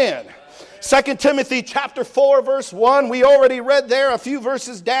 Amen. 2 Timothy chapter 4, verse 1. We already read there a few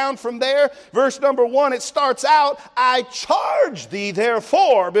verses down from there. Verse number 1, it starts out, I charge thee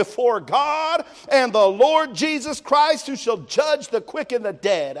therefore before God and the Lord Jesus Christ, who shall judge the quick and the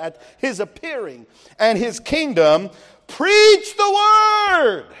dead at his appearing and his kingdom. Preach the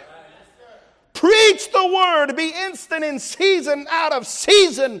word. Preach the word. Be instant in season, out of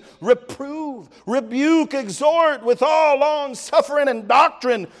season. Reprove, rebuke, exhort with all long suffering and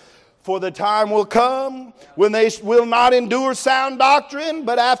doctrine. For the time will come when they will not endure sound doctrine,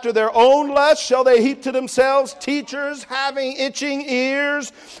 but after their own lust shall they heap to themselves teachers having itching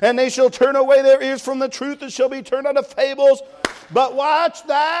ears, and they shall turn away their ears from the truth and shall be turned unto fables. But watch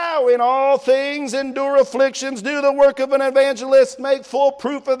thou in all things, endure afflictions, do the work of an evangelist, make full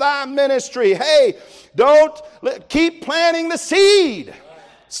proof of thy ministry. Hey, keep planting the seed.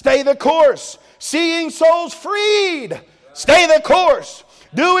 Stay the course. Seeing souls freed. Stay the course.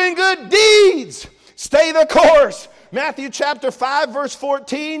 Doing good deeds. Stay the course. Matthew chapter 5 verse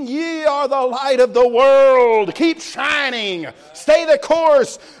 14, ye are the light of the world. Keep shining. Stay the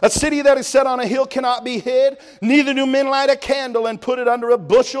course. A city that is set on a hill cannot be hid. Neither do men light a candle and put it under a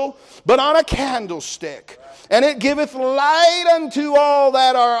bushel, but on a candlestick. And it giveth light unto all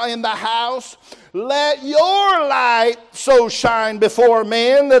that are in the house. Let your light so shine before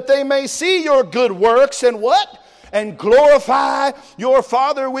men that they may see your good works and what? And glorify your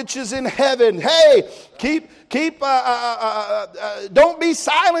Father which is in heaven. Hey, don't be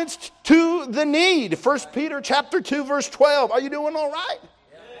silenced to the need. 1 Peter chapter 2 verse 12. Are you doing all right?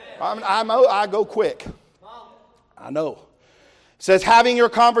 I go quick. I know. It says, having your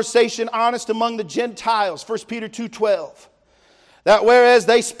conversation honest among the Gentiles. 1 Peter 2:12. That whereas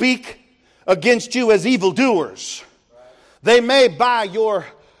they speak against you as evildoers, they may by your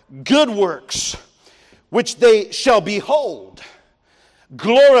good works, which they shall behold,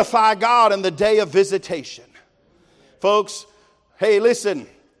 glorify God in the day of visitation. Folks, hey, listen.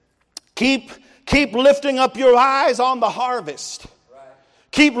 Keep lifting up your eyes on the harvest.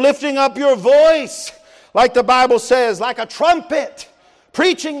 Keep lifting up your voice, like the Bible says, like a trumpet,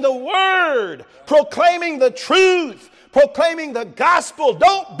 preaching the word, proclaiming the truth, proclaiming the gospel.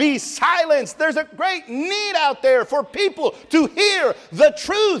 Don't be silenced. There's a great need out there for people to hear the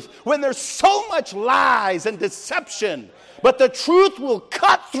truth when there's so much lies and deception. But the truth will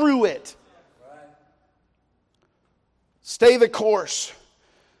cut through it. Stay the course.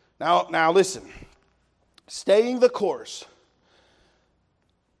 Now listen. Staying the course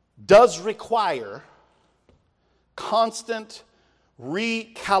does require constant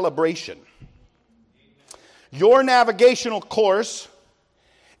recalibration. Your navigational course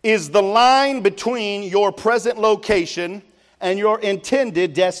is the line between your present location and your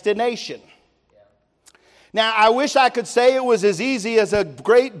intended destination. Now, I wish I could say it was as easy as a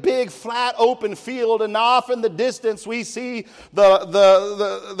great big flat open field, and off in the distance we see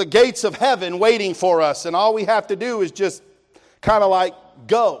the gates of heaven waiting for us, and all we have to do is just kind of like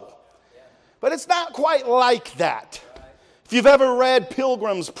go. But it's not quite like that. If you've ever read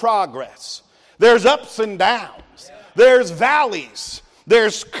Pilgrim's Progress, there's ups and downs. There's valleys.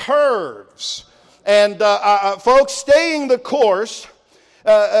 There's curves. And folks, staying the course,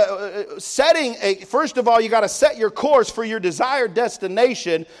 first of all, you got to set your course for your desired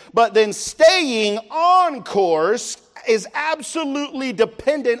destination. But then staying on course is absolutely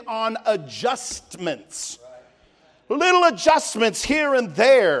dependent on adjustments. Little adjustments here and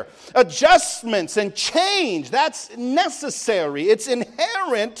there. Adjustments and change. That's necessary. It's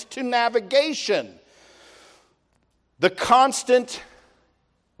inherent to navigation. The constant,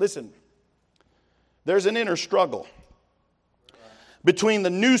 listen, there's an inner struggle between the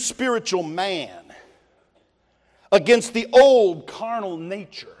new spiritual man against the old carnal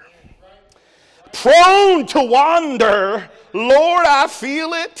nature. Prone to wander, Lord, I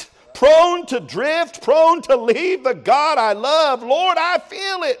feel it. Prone to drift, prone to leave the God I love. Lord, I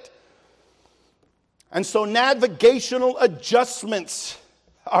feel it. And so navigational adjustments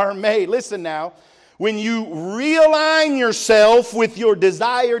are made. Listen now, when you realign yourself with your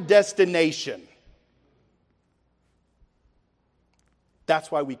desired destination. That's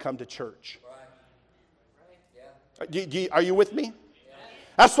why we come to church. Are you with me?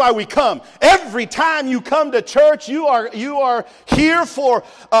 That's why we come. Every time you come to church, you are here for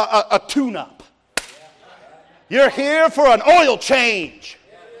a tune-up. You're here for an oil change.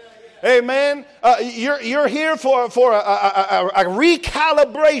 Amen. You're here for a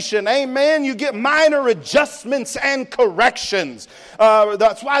recalibration. Amen. You get minor adjustments and corrections.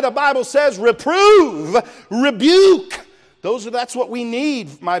 That's why the Bible says reprove, rebuke. That's what we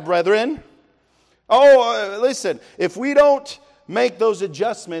need, my brethren. Listen, if we don't make those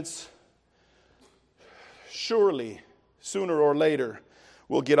adjustments, surely, sooner or later,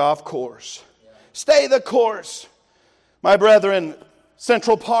 we'll get off course. Stay the course. My brethren,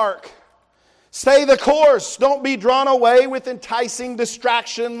 Central Park, stay the course. Don't be drawn away with enticing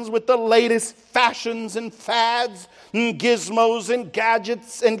distractions, with the latest fashions and fads and gizmos and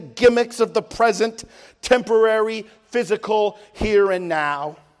gadgets and gimmicks of the present, temporary, physical, here and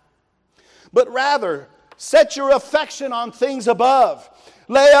now. But rather, set your affection on things above.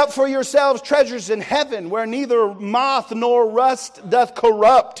 Lay up for yourselves treasures in heaven, where neither moth nor rust doth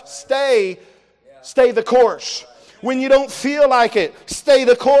corrupt. Stay the course. When you don't feel like it, stay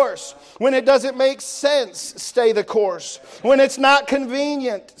the course. When it doesn't make sense, stay the course. When it's not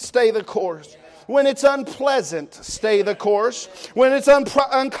convenient, stay the course. When it's unpleasant, stay the course. When it's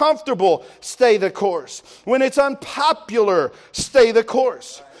uncomfortable, stay the course. When it's unpopular, stay the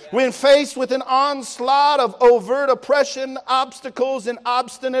course. When faced with an onslaught of overt oppression, obstacles, and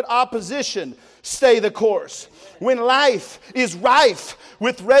obstinate opposition, stay the course. When life is rife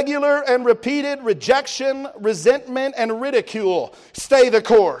with regular and repeated rejection, resentment, and ridicule, stay the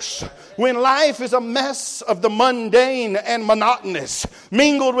course. When life is a mess of the mundane and monotonous,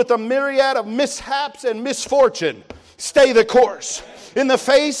 mingled with a myriad of mishaps and misfortune, stay the course. In the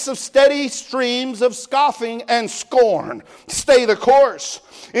face of steady streams of scoffing and scorn, stay the course.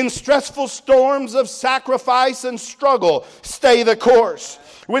 In stressful storms of sacrifice and struggle, stay the course.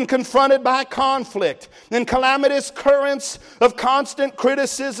 When confronted by conflict and calamitous currents of constant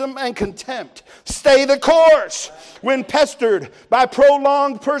criticism and contempt, stay the course. When pestered by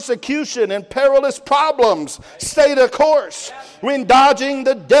prolonged persecution and perilous problems, stay the course. When dodging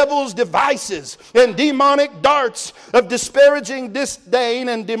the devil's devices and demonic darts of disparaging disdain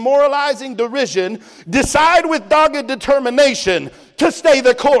and demoralizing derision, decide with dogged determination to stay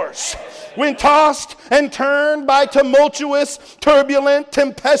the course. When tossed and turned by tumultuous, turbulent,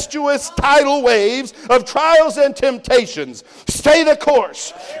 tempestuous tidal waves of trials and temptations, stay the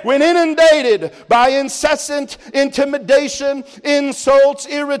course. When inundated by incessant intimidation, insults,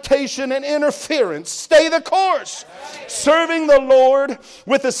 irritation, and interference, stay the course. Serving the Lord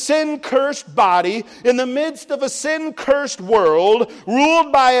with a sin-cursed body in the midst of a sin-cursed world,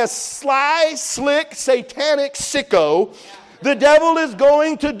 ruled by a sly, slick, satanic sicko, the devil is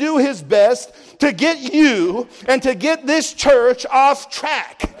going to do his best to get you and to get this church off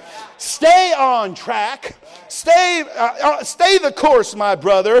track. Stay on track. Stay the course, my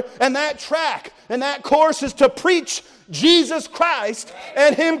brother. And that track and that course is to preach Jesus Christ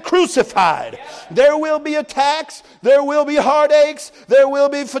and Him crucified. There will be attacks. There will be heartaches. There will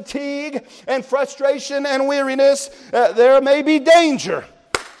be fatigue and frustration and weariness. There may be danger.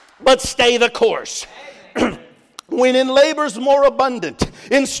 But stay the course. When in labors more abundant,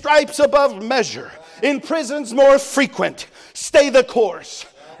 in stripes above measure, in prisons more frequent, stay the course.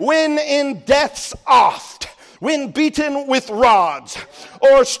 When in deaths oft, when beaten with rods,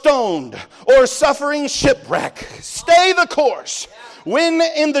 or stoned, or suffering shipwreck, stay the course. When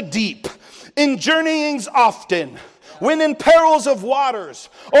in the deep, in journeyings often, when in perils of waters,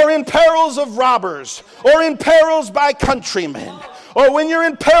 or in perils of robbers, or in perils by countrymen, or when you're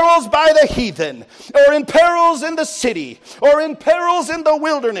in perils by the heathen, or in perils in the city, or in perils in the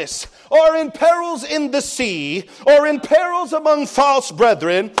wilderness, or in perils in the sea, or in perils among false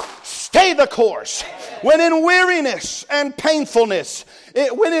brethren, stay the course. When in weariness and painfulness,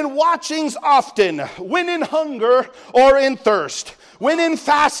 when in watchings often, when in hunger or in thirst, when in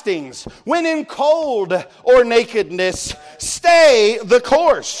fastings, when in cold or nakedness, stay the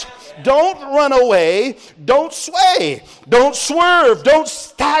course. Don't run away, don't sway, don't swerve, don't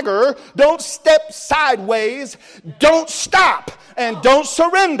stagger, don't step sideways, don't stop, and don't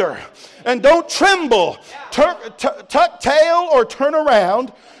surrender, and don't tremble, tuck tail or turn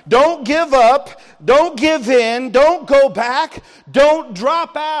around. Don't give up, don't give in, don't go back, don't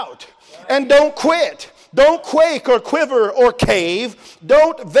drop out, and don't quit. Don't quake or quiver or cave.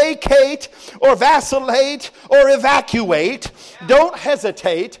 Don't vacate or vacillate or evacuate. Don't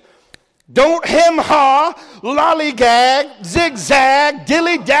hesitate. Don't hem-haw, lollygag, zigzag,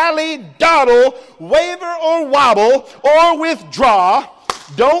 dilly-dally, dawdle, waver or wobble or withdraw.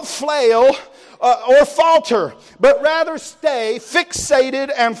 Don't flail or falter, but rather stay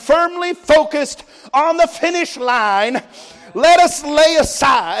fixated and firmly focused on the finish line. Let us lay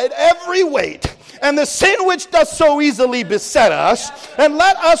aside every weight and the sin which does so easily beset us, and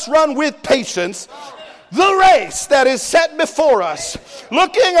let us run with patience the race that is set before us,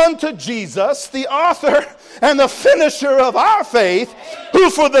 looking unto Jesus, the author and the finisher of our faith, who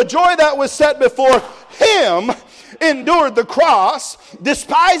for the joy that was set before him endured the cross,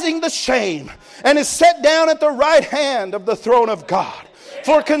 despising the shame, and is set down at the right hand of the throne of God.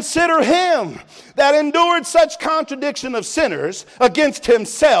 For consider him that endured such contradiction of sinners against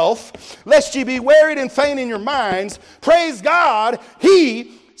himself, lest ye be wearied and faint in your minds. Praise God,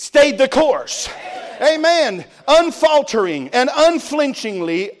 he stayed the course. Amen. Unfaltering and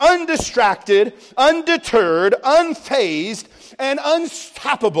unflinchingly, undistracted, undeterred, unfazed, and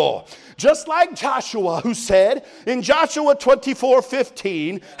unstoppable. Just like Joshua, who said in Joshua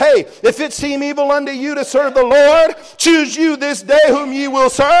 24:15, hey, if it seem evil unto you to serve the Lord, choose you this day whom ye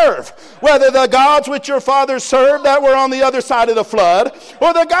will serve, whether the gods which your fathers served that were on the other side of the flood,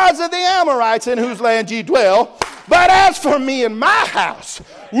 or the gods of the Amorites in whose land ye dwell. But as for me and my house,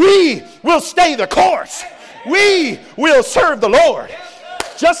 we will stay the course. We will serve the Lord.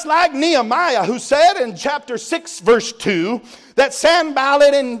 Just like Nehemiah, who said in chapter 6, verse 2, that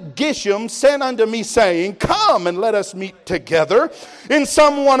Sanballat and Geshem sent unto me, saying, come and let us meet together in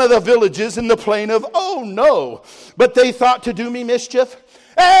some one of the villages in the plain of No. But they thought to do me mischief.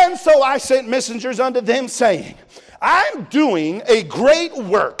 And so I sent messengers unto them, saying, I'm doing a great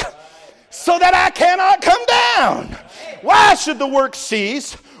work, so that I cannot come down. Why should the work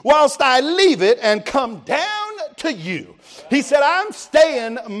cease, whilst I leave it and come down to you? He said, I'm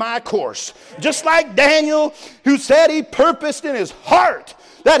staying my course. Just like Daniel, who said he purposed in his heart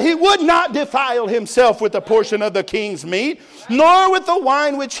that he would not defile himself with a portion of the king's meat, nor with the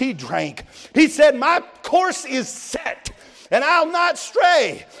wine which he drank. He said, my course is set, and I'll not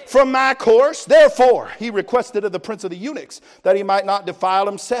stray from my course. Therefore, he requested of the prince of the eunuchs that he might not defile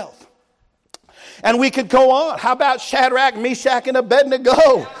himself. And we could go on. How about Shadrach, Meshach, and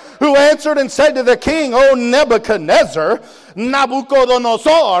Abednego, who answered and said to the king, O Nebuchadnezzar,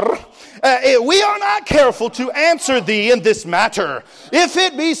 Nabucodonosor, we are not careful to answer thee in this matter. If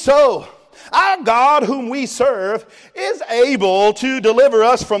it be so, our God whom we serve is able to deliver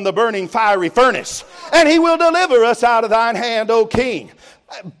us from the burning fiery furnace, and he will deliver us out of thine hand, O king.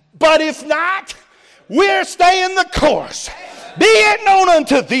 But if not, we're staying the course. Be it known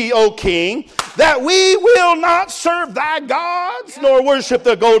unto thee, O king, that we will not serve thy gods, nor worship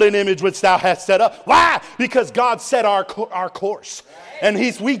the golden image which thou hast set up. Why? Because God set our course. And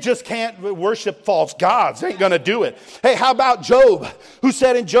we just can't worship false gods. Ain't going to do it. Hey, how about Job, who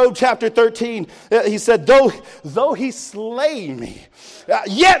said in Job chapter 13, he said, though he slay me,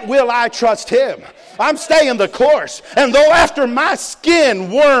 yet will I trust him. I'm staying the course. And though after my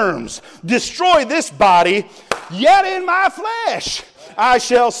skin worms destroy this body, yet in my flesh I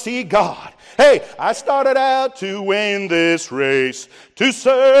shall see God. Hey, I started out to win this race, to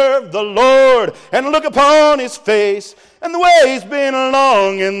serve the Lord and look upon his face. And the way's been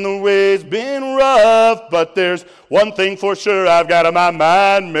long and the way's been rough, but there's one thing for sure, I've got my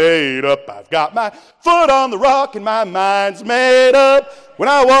mind made up. I've got my foot on the rock and my mind's made up. When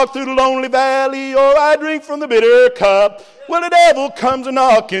I walk through the lonely valley or I drink from the bitter cup, well, the devil comes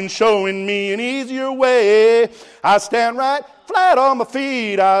a-knocking, showing me an easier way. I stand right flat on my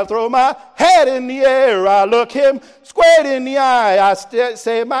feet. I throw my head in the air. I look him square in the eye. I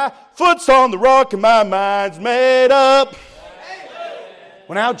say my foot's on the rock and my mind's made up.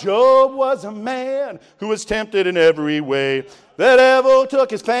 Well, now Job was a man who was tempted in every way, The devil took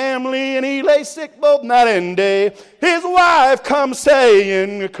his family and he lay sick both night and day. His wife come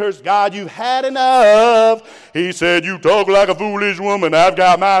saying, curse God, you've had enough. He said, you talk like a foolish woman. I've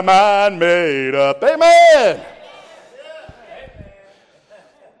got my mind made up. Amen.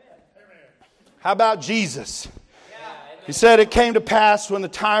 How about Jesus? He said it came to pass when the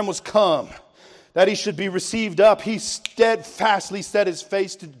time was come that he should be received up. He steadfastly set his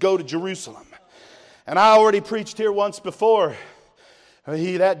face to go to Jerusalem. And I already preached here once before.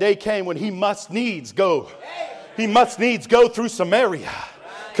 That day came when he must needs go. He must needs go through Samaria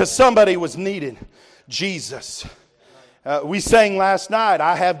because somebody was needing Jesus. We sang last night,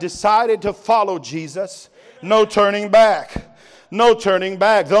 I have decided to follow Jesus. No turning back. No turning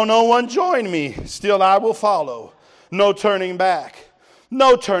back. Though no one join me, still I will follow. No turning back.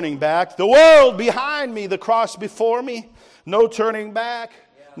 No turning back. The world behind me, the cross before me. No turning back.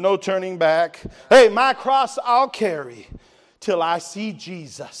 No turning back. Hey, my cross I'll carry till I see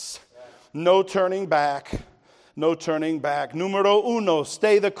Jesus. No turning back. No turning back. Numero uno,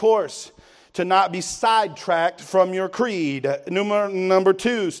 stay the course to not be sidetracked from your creed. Number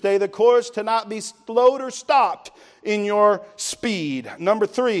two, stay the course to not be slowed or stopped in your speed. Number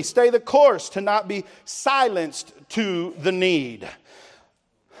three, stay the course to not be silenced to the need.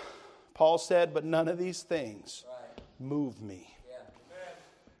 Paul said, but none of these things move me.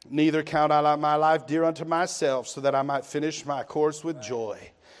 Neither count I my life dear unto myself, so that I might finish my course with joy.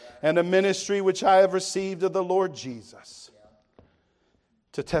 And a ministry which I have received of the Lord Jesus,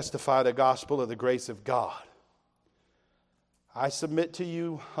 to testify the gospel of the grace of God. I submit to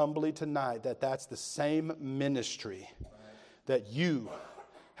you humbly tonight that that's the same ministry that you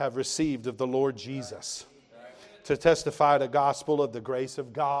have received of the Lord Jesus. To testify the gospel of the grace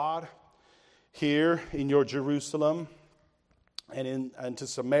of God here in your Jerusalem, and to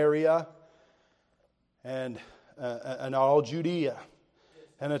Samaria, and all Judea,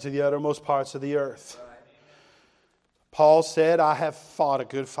 and unto the uttermost parts of the earth. Paul said, I have fought a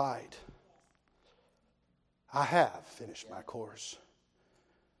good fight. I have finished my course.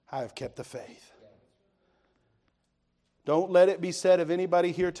 I have kept the faith. Don't let it be said of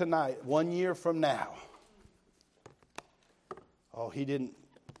anybody here tonight, 1 year from now, oh, he's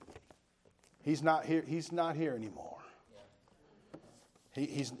not here anymore.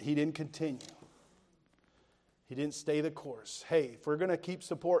 He didn't continue. He didn't stay the course. Hey, if we're going to keep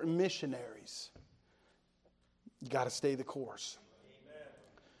supporting missionaries, you got to stay the course. Amen.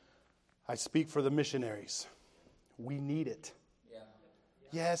 I speak for the missionaries. We need it. Yeah.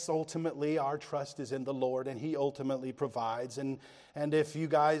 Yes, ultimately our trust is in the Lord, and He ultimately provides. And if you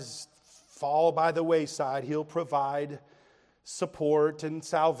guys fall by the wayside, He'll provide support and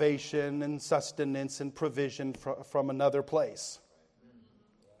salvation and sustenance and provision from another place.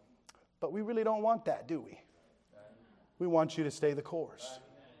 But we really don't want that, do we? We want you to stay the course.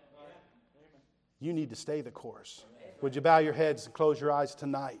 You need to stay the course. Would you bow your heads and close your eyes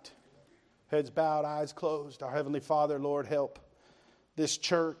tonight? Heads bowed, eyes closed. Our Heavenly Father, Lord, help this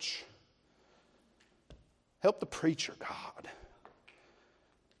church. Help the preacher, God,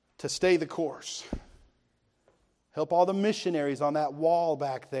 to stay the course. Help all the missionaries on that wall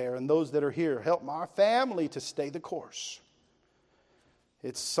back there and those that are here. Help our family to stay the course.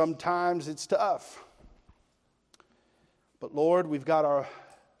 Sometimes it's tough. But Lord, we've got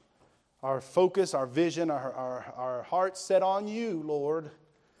our focus, our vision, our hearts set on you, Lord.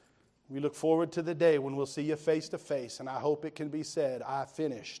 We look forward to the day when we'll see you face to face. And I hope it can be said, I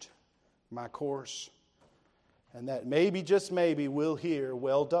finished my course. And that maybe, just maybe, we'll hear,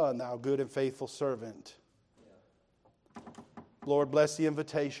 well done, thou good and faithful servant. Lord, bless the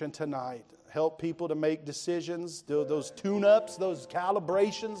invitation tonight. Help people to make decisions, those tune-ups, those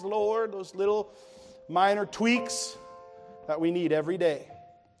calibrations, Lord, those little minor tweaks that we need every day.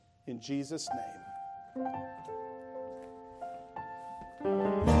 In Jesus' name.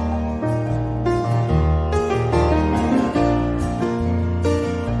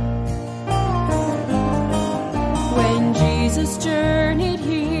 When Jesus journeyed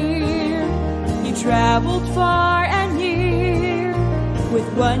here, He traveled far and near,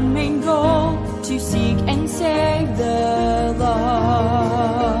 with one main goal, to seek and save the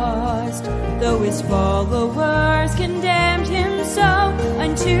lost. Though His followers condemned Him so,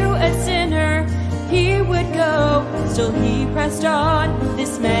 unto a sinner He would go. Still He pressed on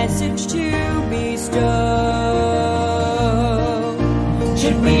this message to bestow.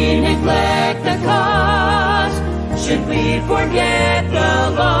 Should we neglect the cause? Should we forget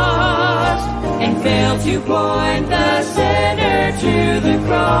the lost? And fail to point the sinner to the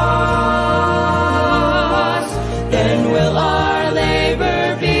cross? Then will our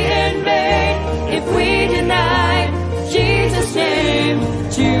labor be in vain if we deny Jesus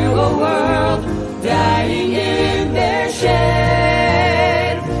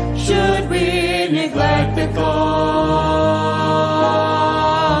the cost.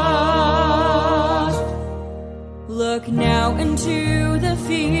 Look now into the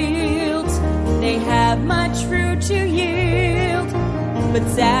fields, they have much fruit to yield, but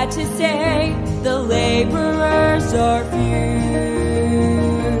sad to say, the laborers are few.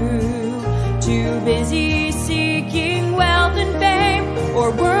 Too busy seeking wealth and fame,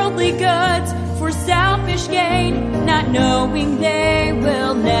 or worldly goods for selfish gain, not knowing they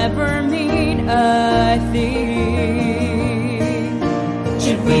will never mean a thing.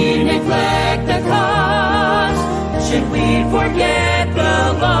 Should we neglect the cost? Should we forget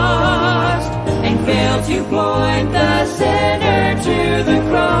the lost, and fail to point the sinner to the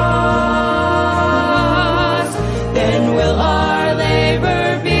cross? Then will our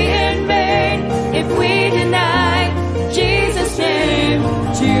labor be in vain if we deny Jesus' name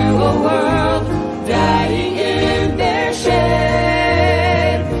to a world dying in their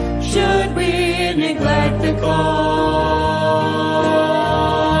shame. Should we neglect the cause?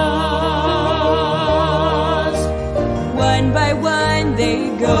 One by one they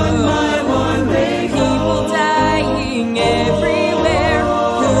go. People dying everywhere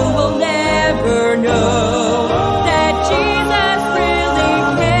who will never know that Jesus really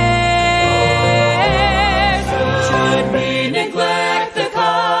cares. Should we neglect the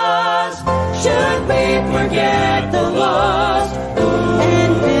cause? Should we forget the lost,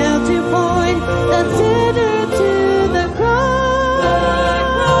 and fail to point the sinner to the cross? Then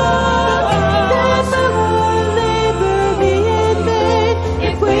will our labor be in vain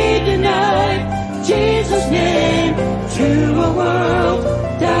if we deny Jesus' name to a world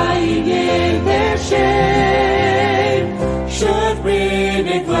dying in their shame. Should we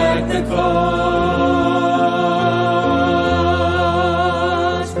neglect the cause?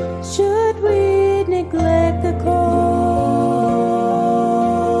 Should we neglect the cause?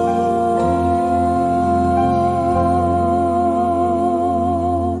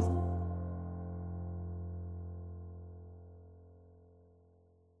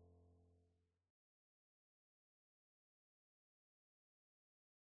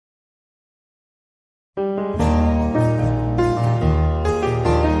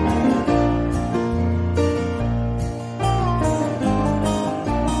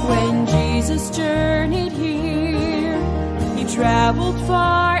 When Jesus journeyed here, he traveled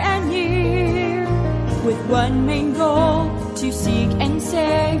far and near with one main goal, to seek and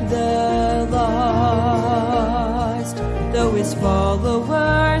save the lost. Though his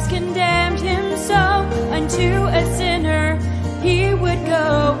followers condemned him so, unto a sinner he would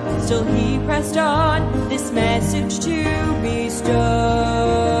go. Still he pressed on this message to bestow.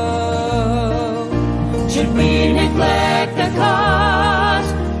 Should we neglect the cause?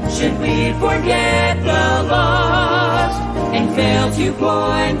 Should we forget the lost, and fail to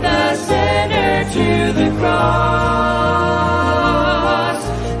point the sinner to the cross?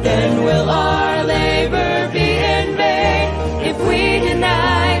 Then will our labor be in vain if we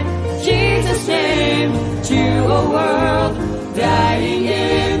deny Jesus' name to a world dying in